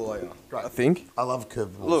curveball at you. Right. I think. I love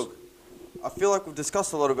curveballs. Look, I feel like we've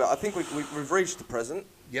discussed a lot about, I think we've reached the present.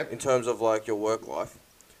 Yep. In terms of like your work life.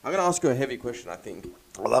 I'm going to ask you a heavy question, I think.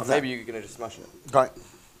 I love that. Maybe you're going to just smash it. Great.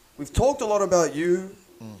 We've talked a lot about you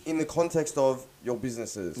in the context of your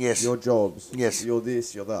businesses, your jobs, your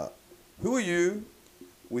this, your that. Who are you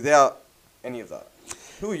without any of that?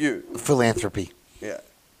 Who are you? Philanthropy. Yeah.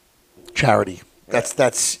 Charity.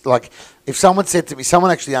 That's like, if someone said to me,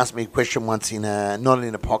 someone actually asked me a question once not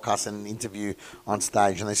in a podcast, in an interview on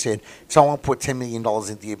stage, and they said, if someone put $10 million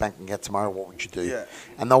into your bank account tomorrow, what would you do? Yeah.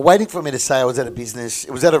 And they're waiting for me to say, I was at a business,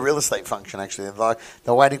 it was at a real estate function actually,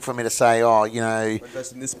 they're waiting for me to say,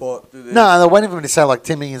 invest in this spot, do this. No, they're waiting for me to say like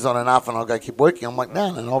 10 million is not enough and I'll go keep working. I'm like,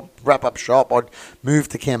 no, I'll wrap up shop. I'd move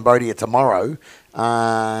to Cambodia tomorrow.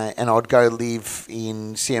 And I'd go live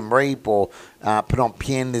in Siem Reap or Phnom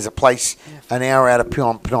Penh. There's a place an hour out of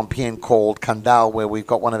Phnom Penh called Kandal where we've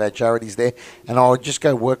got one of our charities there. And I would just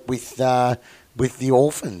go work with the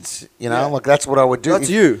orphans, like that's what I would do. That's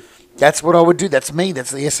you. That's what I would do. That's me.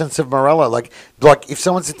 That's the essence of Morello. Like if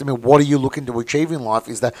someone said to me, what are you looking to achieve in life?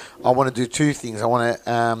 Is that I want to do 2 things. I want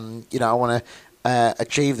to,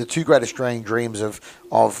 achieve the 2 great Australian dreams of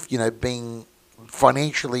being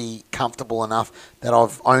financially comfortable enough that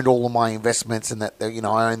I've owned all of my investments and that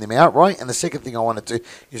I own them outright. And the second thing I want to do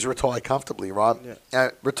is retire comfortably, right? Yeah.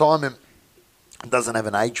 Retirement It doesn't have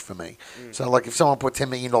an age for me. So, like, if someone put $10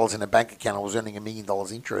 million in a bank account, I was earning $1 million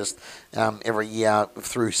interest every year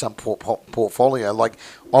through some portfolio, like,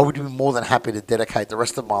 I would be more than happy to dedicate the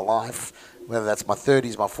rest of my life, whether that's my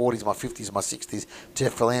 30s, my 40s, my 50s, my 60s, to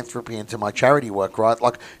philanthropy and to my charity work, right?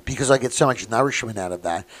 Like, because I get so much nourishment out of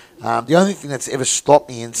that. The only thing that's ever stopped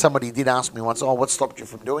me, and somebody did ask me once, what stopped you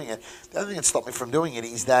from doing it? The only thing that stopped me from doing it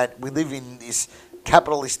is that we live in this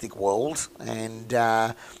capitalistic world, and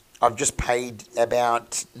I've just paid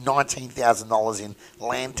about $19,000 in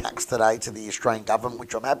land tax today to the Australian government,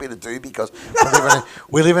 which I'm happy to do because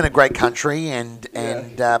we live in a great country,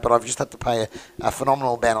 but I've just had to pay a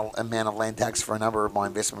phenomenal amount of land tax for a number of my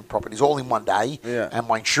investment properties all in one day. Yeah. And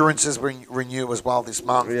my insurances renew as well this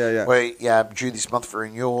month. We're due this month for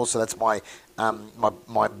renewal, so that's my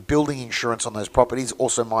building insurance on those properties,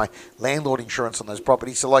 also my landlord insurance on those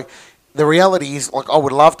properties. So, like, the reality is, like, I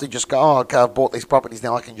would love to just go, okay, I've bought these properties,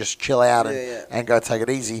 now I can just chill out and go take it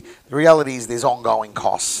easy. The reality is there's ongoing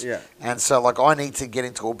costs. Yeah. And so, like, I need to get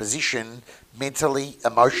into a position mentally,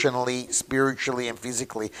 emotionally, spiritually, and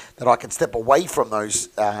physically that I can step away from those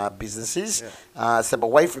businesses, step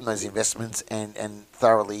away from those investments and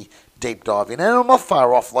thoroughly deep dive in. And I'm not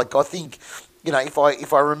far off. Like, I think, you know,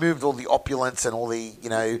 if I removed all the opulence and all the, you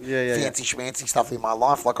know, fancy schmancy stuff in my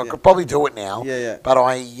life, like, I could probably do it now. But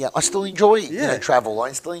I still enjoy you know, travel.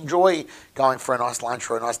 I still enjoy going for a nice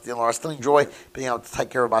lunch or a nice dinner. I still enjoy being able to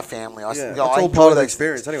take care of my family. It's all part of the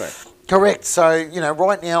experience anyway. Correct. So, you know,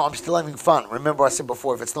 right now I'm still having fun. Remember I said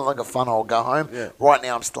before, if it's no longer fun, I'll go home. Right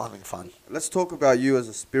now I'm still having fun. Let's talk about you as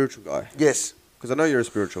a spiritual guy. Yes. Because I know you're a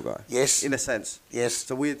spiritual guy. Yes. In a sense. Yes.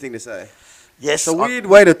 It's a weird thing to say. Yes. It's a weird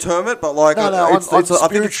way to term it, but like... I'm spiritual I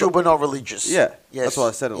think it's, but not religious. Yeah. Yes. That's why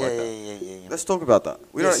I said it like that. Let's talk about that.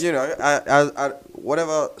 We don't, you know, at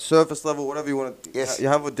whatever surface level, whatever you want to... You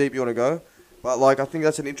have what deep you want to go. But, like, I think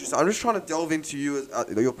that's an interesting... I'm just trying to delve into you,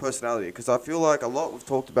 as, your personality, because I feel like a lot we've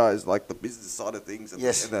talked about is, like, the business side of things.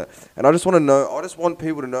 And I just want to know... I just want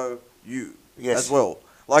people to know you as well.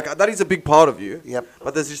 Like, that is a big part of you.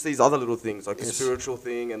 But there's just these other little things, like the spiritual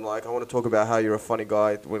thing, and, like, I want to talk about how you're a funny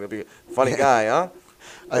guy. Funny guy, huh?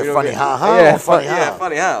 Funny how?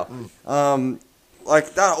 Funny how.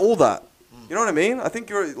 Like, that, all that. You know what I mean? I think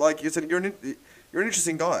you're, like you said, you're an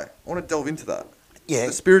interesting guy. I want to delve into that. Yeah.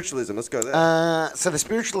 The spiritualism, let's go there. So the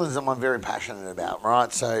spiritualism I'm very passionate about,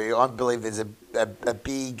 right? So I believe there's a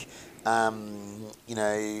big, you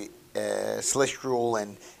know, celestial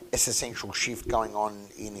and essential shift going on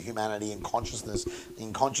in humanity and consciousness,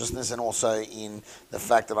 and also in the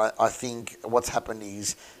fact that I think what's happened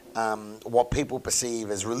is what people perceive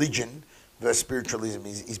as religion versus spiritualism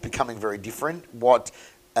is becoming very different. What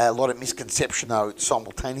a lot of misconception, though,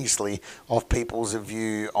 simultaneously of people's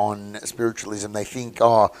view on spiritualism. They think,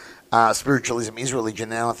 spiritualism is religion.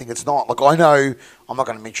 Now, I think it's not. Like, I know, I'm not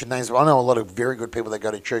going to mention names, but I know a lot of very good people that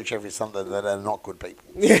go to church every Sunday that are not good people.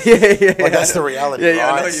 Like, that's the reality, right?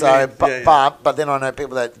 I know what you mean. But then I know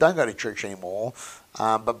people that don't go to church anymore,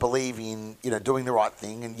 but believe in, you know, doing the right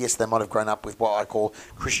thing. And yes, they might have grown up with what I call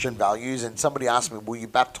Christian values. And somebody asked me, will you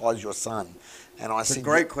baptize your son? And I said, a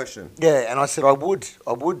great question. Yeah, and I said I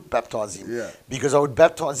would baptize him because I would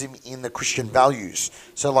baptize him in the Christian values.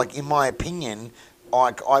 So, like, in my opinion,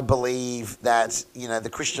 I believe that, you know, the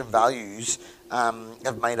Christian values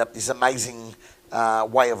have made up this amazing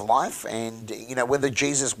way of life, and, you know, whether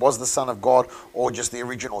Jesus was the Son of God or just the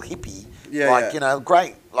original hippie, you know,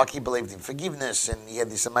 great. Like, he believed in forgiveness, and he had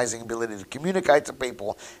this amazing ability to communicate to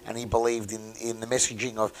people, and he believed in the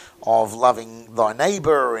messaging of loving thy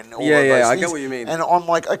neighbor and all of those things. I get what you mean. And I'm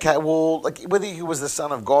like, okay, well, like, whether he was the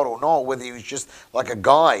Son of God or not, whether he was just like a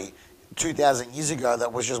guy 2,000 years ago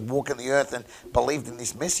that was just walking the earth and believed in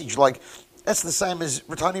this message, like, that's the same as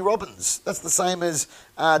Tony Robbins. That's the same as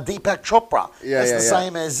Deepak Chopra. That's the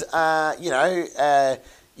same as, you know,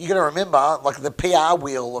 you got to remember, like, the PR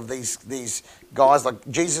wheel of these guys. Like,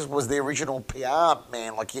 Jesus was the original PR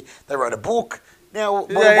man. Like, they wrote a book. Now, what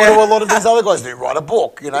do a lot of these other guys do? Write a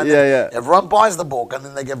book, you know? Everyone buys the book, and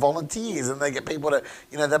then they get volunteers, and they get people to,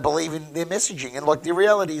 you know, that believe in their messaging. And, like, the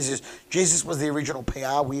reality is Jesus was the original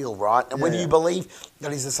PR wheel, right? And whether you believe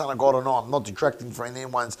that he's the Son of God or not, I'm not detracting from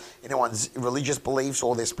anyone's religious beliefs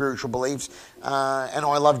or their spiritual beliefs. And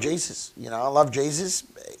I love Jesus. You know, I love Jesus.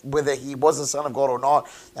 Whether he was the Son of God or not,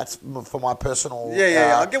 that's for my personal...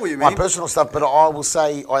 I get what you mean. My personal stuff, but I will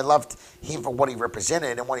say I loved him for what he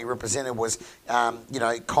represented, and what he represented was, you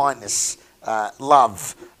know, kindness,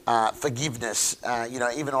 love, forgiveness. You know,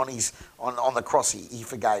 even on the cross, he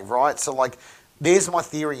forgave, right? So, like, there's my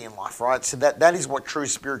theory in life, right? So that is what true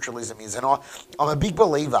spiritualism is, and I'm a big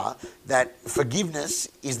believer that forgiveness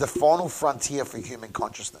is the final frontier for human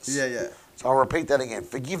consciousness. So I'll repeat that again.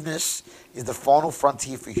 Forgiveness is the final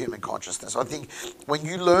frontier for human consciousness. I think when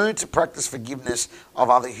you learn to practice forgiveness of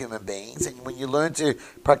other human beings, and when you learn to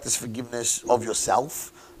practice forgiveness of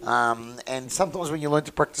yourself, and sometimes when you learn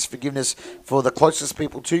to practice forgiveness for the closest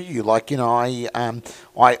people to you, like, you know,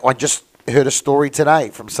 I just heard a story today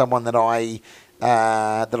from someone that I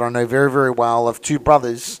know very, very well, of two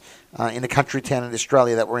brothers in a country town in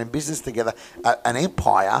Australia that were in business together, an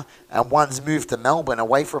empire, and one's moved to Melbourne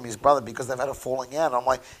away from his brother because they've had a falling out. And I'm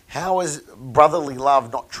like, how is brotherly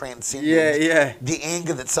love not transcended the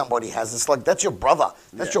anger that somebody has? It's like, that's your brother.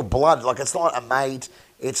 That's your blood. Like, it's not a mate.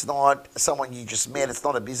 It's not someone you just met. It's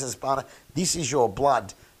not a business partner. This is your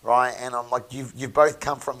blood, right? And I'm like, you've both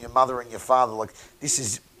come from your mother and your father. Like, this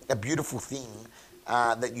is a beautiful thing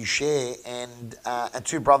that you share. And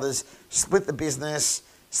two brothers split the business,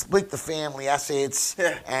 split the family assets,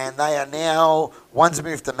 and they are now, one's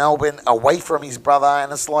moved to Melbourne away from his brother, and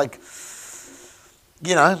it's like,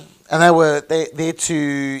 you know, and they're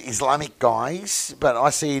two Islamic guys, but I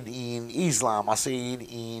see it in Islam, I see it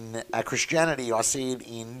in Christianity, I see it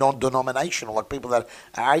in non-denominational, like people that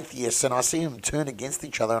are atheists, and I see them turn against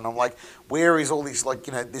each other, and I'm like, where is all this, like,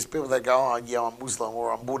 you know, there's people that go, oh yeah, I'm Muslim,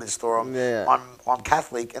 or I'm Buddhist, or I'm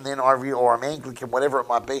Catholic, and then or I'm Anglican, whatever it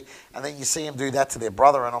might be, and then you see them do that to their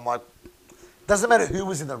brother, and I'm like, doesn't matter who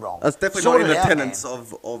was in the wrong. That's definitely not in the tenets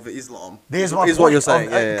of Islam. There's my is point. what you're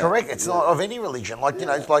saying. Correct. It's not of any religion. Like, you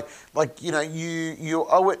know, it's like you know, you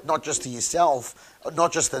owe it not just to yourself,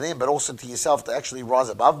 not just to them, but also to yourself to actually rise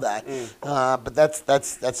above that. But that's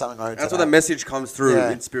something I heard. That's where the message comes through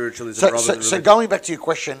in spiritualism. So going back to your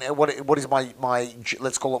question, what is my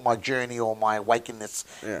let's call it my journey or my awakeness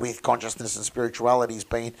with consciousness and spirituality has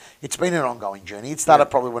been? It's been an ongoing journey. It started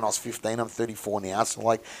probably when I was 15. I'm 34 now, so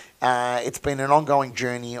like it's been an ongoing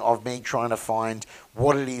journey of me trying to find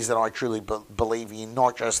what it is that I truly believe in,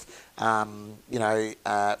 not just you know,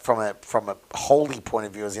 from a holy point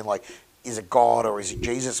of view, as in like, is it God or is it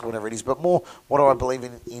Jesus, whatever it is, but more what do I believe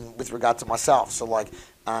in with regard to myself. So like,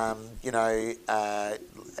 you know,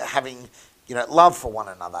 having, you know, love for one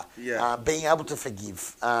another, being able to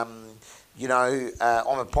forgive. You know,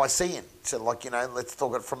 I'm a Piscean, so like, you know, let's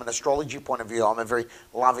talk it from an astrology point of view. I'm a very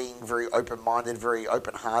loving, very open-minded, very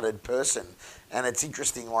open-hearted person. And it's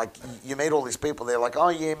interesting, like, you meet all these people, they're like, oh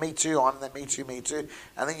yeah, me too, I'm that, me too.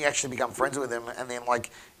 And then you actually become friends with them, and then like,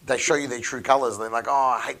 they show you their true colours. They're like,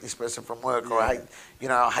 oh, I hate this person from work, or I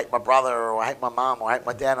hate my brother, or I hate my mum, or I hate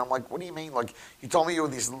my dad. I'm like, what do you mean? Like, you told me you were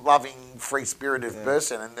this loving, free-spirited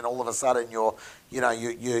person, and then all of a sudden you're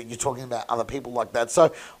talking about other people like that.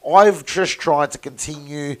 So I've just tried to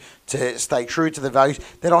continue to stay true to the values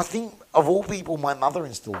that I think, of all people, my mother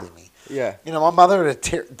instilled in me. Yeah. You know, my mother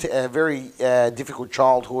had a very difficult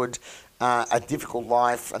childhood, a difficult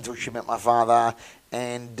life until she met my father.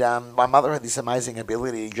 And my mother had this amazing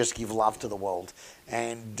ability to just give love to the world.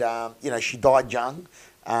 And, you know, she died young,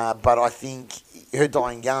 but I think her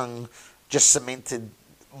dying young just cemented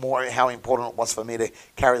more how important it was for me to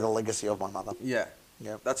carry the legacy of my mother. Yeah.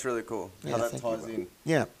 That's really cool. How that ties in.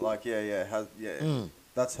 Yeah. Like,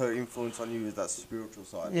 that's her influence on you, is that spiritual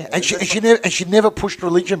side. Yeah, and she never pushed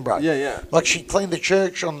religion, bro. Like, she cleaned the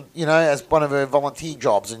church on, you know, as one of her volunteer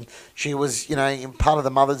jobs, and she was, you know, in part of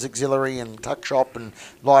the Mother's Auxiliary and tuck shop and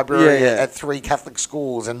library at 3 Catholic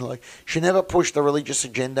schools, and like, she never pushed the religious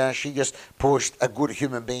agenda. She just pushed a good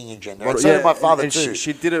human being agenda. And so did my father too.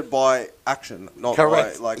 She did it by action, not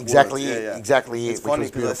by like exactly words. Exactly. It's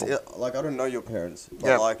funny because like, I don't know your parents,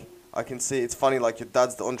 but like, I can see, it's funny, like, your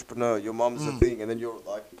dad's the entrepreneur, your mum's the thing, and then you're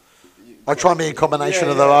like... I try and be a combination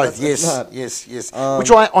of the both. Yes. Which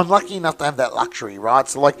I'm lucky enough to have that luxury, right?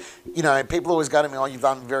 So, like, you know, people always go to me, oh, you've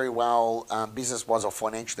done very well business-wise or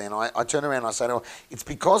financially, and I turn around and I say to them, it's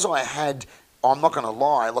because I had... I'm not going to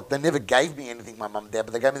lie. Look, they never gave me anything, my mum and dad,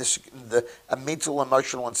 but they gave me a mental,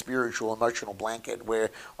 emotional, and spiritual emotional blanket where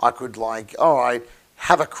I could, like, all right,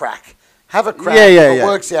 have a crack. Have a crack. If it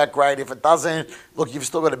works out, great. If it doesn't, look, you've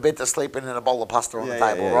still got a bed to sleep in and a bowl of pasta on the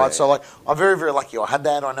table, right? So, like, I'm very, very lucky I had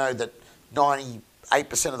that. I know that 98%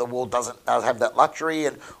 of the world does have that luxury,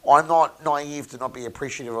 and I'm not naive to not be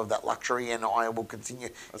appreciative of that luxury, and I will continue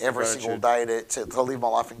every single day to live my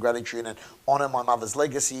life in gratitude and honour my mother's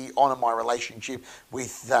legacy, honour my relationship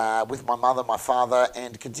with my mother, my father,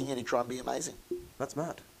 and continue to try and be amazing. That's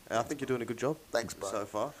mad. I think you're doing a good job. Thanks, bro. So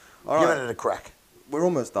far. All right. Giving it a crack. We're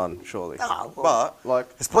almost done, surely. No, well, but,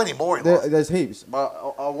 like... There's plenty more in life. There's heaps.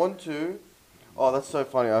 But I want to... Oh, that's so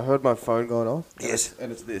funny. I heard my phone going off. Yes. And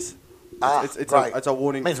it's this. It's a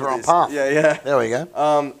warning. Means we're on path. Yeah. There we go.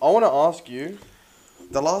 I want to ask you...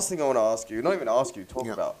 The last thing I want to ask you... Not even ask you, talk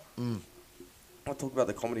about. I want to talk about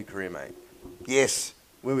the comedy career, mate. Yes.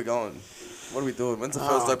 Where are we going? What are we doing? When's the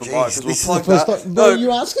first open geez, mic? 'Cause this is we'll the plug first that. No,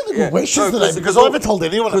 you're asking the good questions today because I haven't told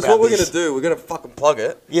anyone about Because what we're this. going to do, we're going to fucking plug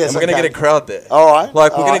it. Yes, and we're going to okay. get a crowd there. All right.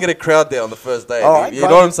 Like, we're all going right. to get a crowd there on the first day. All right, You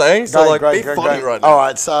know what I'm saying? So, like, be funny right now. All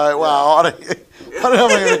right, so, well, I don't think, I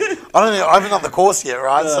haven't done the course yet,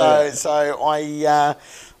 right?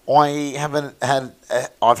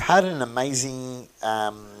 I've had an amazing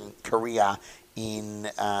career in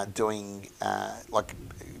doing like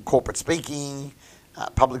corporate speaking,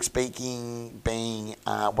 public speaking, being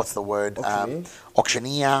what's the word,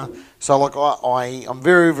 auctioneer. So like I'm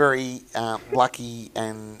very very lucky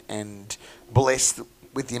and blessed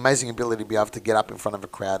with the amazing ability to be able to get up in front of a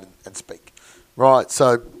crowd and speak. Right.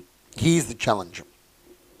 So here's the challenge.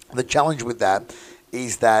 The challenge with that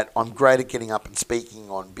is that I'm great at getting up and speaking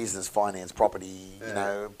on business, finance, property,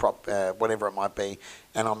 whatever it might be,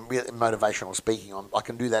 and I'm really motivational speaking. I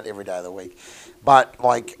can do that every day of the week. But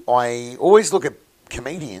like I always look at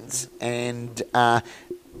comedians and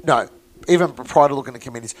even prior to looking at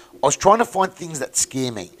comedians, I was trying to find things that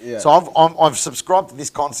scare me. Yeah. So I've subscribed to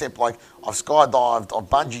this concept. Like I've skydived, I've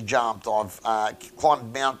bungee jumped, I've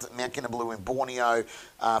climbed Mount Kinabalu in Borneo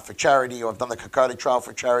for charity. I've done the Kokoda Trail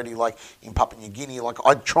for charity, like in Papua New Guinea. Like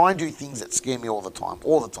I try and do things that scare me all the time,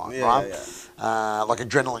 right? Yeah. Like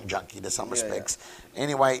adrenaline junkie to some respects.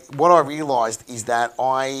 Anyway, what I realised is that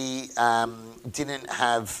I didn't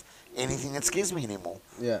have anything that scares me anymore.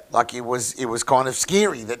 Yeah. Like it was kind of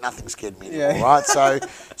scary that nothing scared me anymore, right?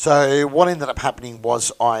 So what ended up happening was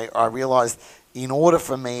I realised in order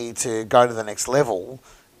for me to go to the next level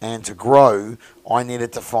and to grow, I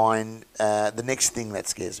needed to find the next thing that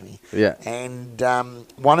scares me. Yeah. And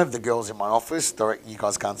one of the girls in my office, you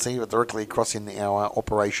guys can't see, but directly across in our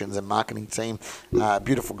operations and marketing team, a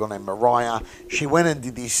beautiful girl named Mariah, she went and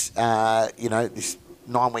did this, this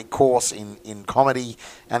 9-week course in comedy,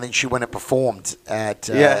 and then she went and performed at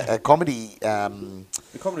a comedy. The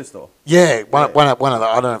Comedy Store. Yeah, one of the,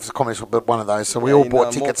 I don't know if it's a comedy store, but one of those. So we all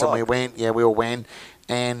bought tickets and we went. Yeah, we all went,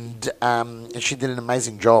 and she did an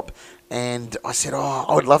amazing job. And I said,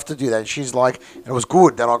 I would love to do that. And she's like, and it was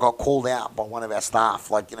good that I got called out by one of our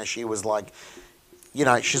staff. Like, she was like,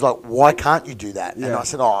 she's like, why can't you do that? Yeah. And I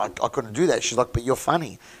said, I couldn't do that. She's like, but you're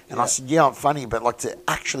funny. And I said, yeah, I'm funny, but like to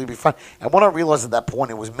actually be funny. And what I realised at that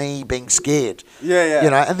point, it was me being scared. Yeah.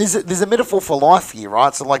 And there's a metaphor for life here,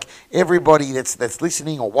 right? So like everybody that's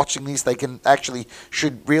listening or watching this, they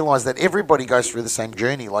should realise that everybody goes through the same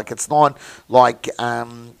journey. Like it's not like,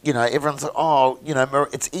 everyone's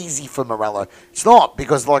like, it's easy for Morello. It's not,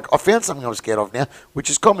 because like I found something I was scared of now, which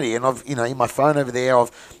is comedy. And I've, in my phone over there,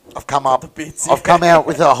 I've come out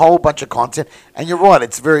with a whole bunch of content. And you're right,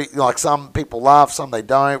 it's very, like some people laugh, some they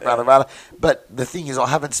don't. But the thing is, I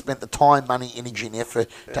haven't spent the time, money, energy, and effort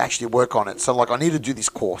to actually work on it. So, like, I need to do this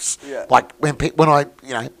course. Yeah. Like, when I,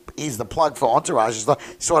 here's the plug for Entourage.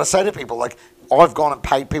 It's what I say to people. Like, I've gone and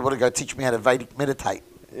paid people to go teach me how to Vedic meditate.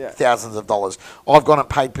 Yeah. Thousands of dollars. I've gone and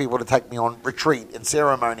paid people to take me on retreat and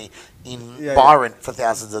ceremony in Byron for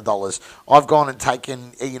thousands of dollars. I've gone and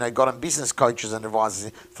taken, gotten business coaches and advisors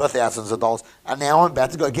for thousands of dollars. And now I'm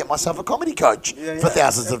about to go get myself a comedy coach for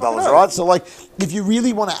thousands of dollars, right? So, like, if you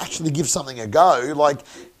really want to actually give something a go, like,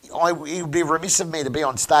 it would be remiss of me to be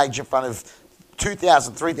on stage in front of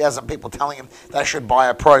 2,000, 3,000 people telling them they should buy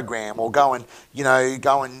a program or go and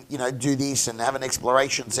do this and have an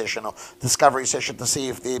exploration session or discovery session to see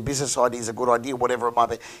if their business idea is a good idea, whatever it might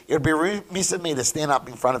be. It would be remiss of me to stand up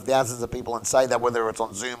in front of thousands of people and say that, whether it's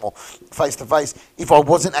on Zoom or face to face, if I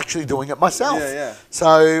wasn't actually doing it myself. Yeah.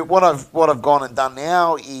 So what I've gone and done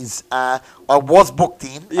now is I was booked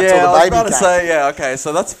in until the baby came. I was about to say, okay,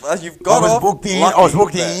 so that's you've got. I was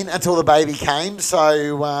booked in until the baby came.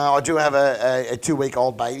 So I do have a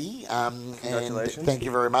 2-week-old baby. Congratulations. And thank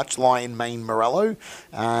you very much, Lion Mane Morello.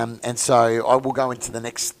 And so I will go into the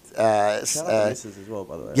next. Shout out to Mrs. as well,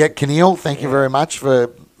 by the way. Yeah, Keneal, thank you very much for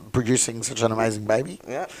producing such an amazing baby.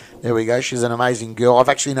 Yeah. There we go. She's an amazing girl. I've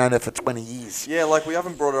actually known her for 20 years. Yeah, like we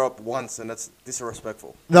haven't brought her up once, and that's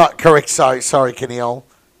disrespectful. No, correct. Sorry, Keneal.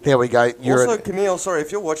 There we go. Keneal, sorry,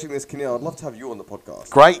 if you're watching this, Keneal, I'd love to have you on the podcast.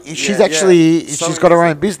 Great. She's she's got her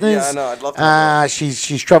own business. Yeah, I know. I'd love to have her.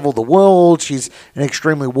 She's travelled the world. She's an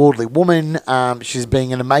extremely worldly woman. She's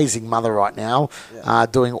being an amazing mother right now,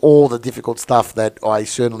 doing all the difficult stuff that I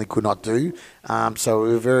certainly could not do. So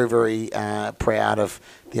we're very, very proud of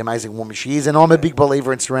the amazing woman she is. And I'm a big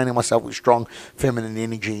believer in surrounding myself with strong feminine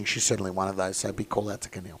energy, and she's certainly one of those. So big call out to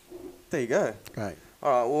Keneal. There you go. Great. All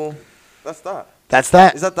right, well, that's that. That's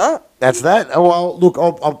that. Is that that? That's that. Oh, well, look,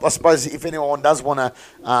 I suppose if anyone does want to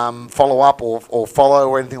follow up or follow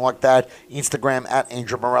or anything like that, Instagram at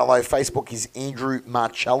Andrew Morello. Facebook is Andrew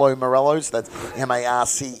Marcello Morello. So that's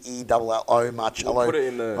Marcello Marcello. We'll put it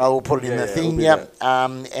in the, we'll put it in the thing. Yep.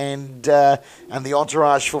 And the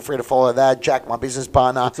entourage. Feel free to follow that. Jack, my business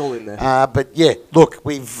partner. It's all in there. But yeah, look,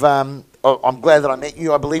 we've. I'm glad that I met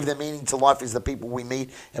you. I believe the meaning to life is the people we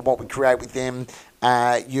meet and what we create with them.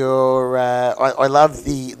 I love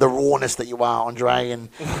the rawness that you are, Andre, and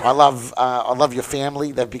I love your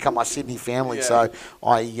family. They've become my Sydney family, so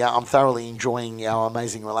I'm thoroughly enjoying our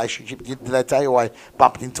amazing relationship. Did I tell you I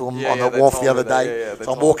bumped into them on the wharf the other day?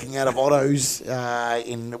 So I'm walking out of Otto's in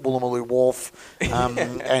Woolloomooloo Wharf,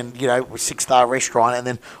 and 6-star restaurant, and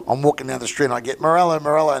then I'm walking down the street and I get Morello,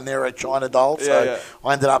 and they're a China doll. So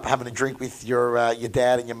I ended up having a drink with your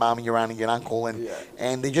dad and your mum and your aunt and your uncle, and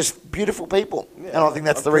they're just beautiful people. And I think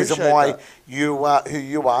that's the reason why you are who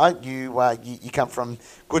you are. You come from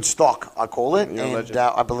good stock, I call it. And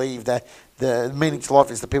I believe that the meaning to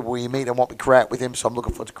life is the people you meet and what we create with them. So I'm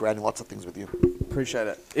looking forward to creating lots of things with you. Appreciate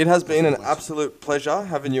it. It has been an absolute pleasure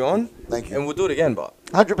having you on. Thank you. And we'll do it again, but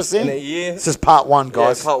 100%. in a year. This is part 1,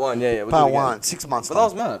 guys. Yeah, part 1, yeah. Part 1, 6 months. But that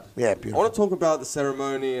was mad. Yeah, I beautiful. want to talk about the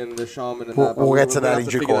ceremony and the shaman and We'll that. But get to that in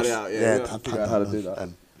have due figure course. it out. Yeah, we'll have to figure out how to do that.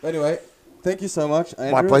 Anyway, thank you so much,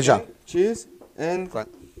 Andrew. My pleasure. Again. Cheers. And Great.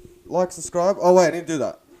 like, subscribe. Oh, wait, I need to do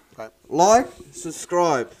that. Great. Like,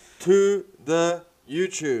 subscribe to the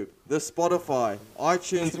YouTube, the Spotify,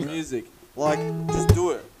 iTunes Music. Like, just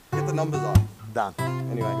do it. Get the numbers up. Done.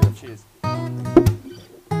 Anyway, cheers.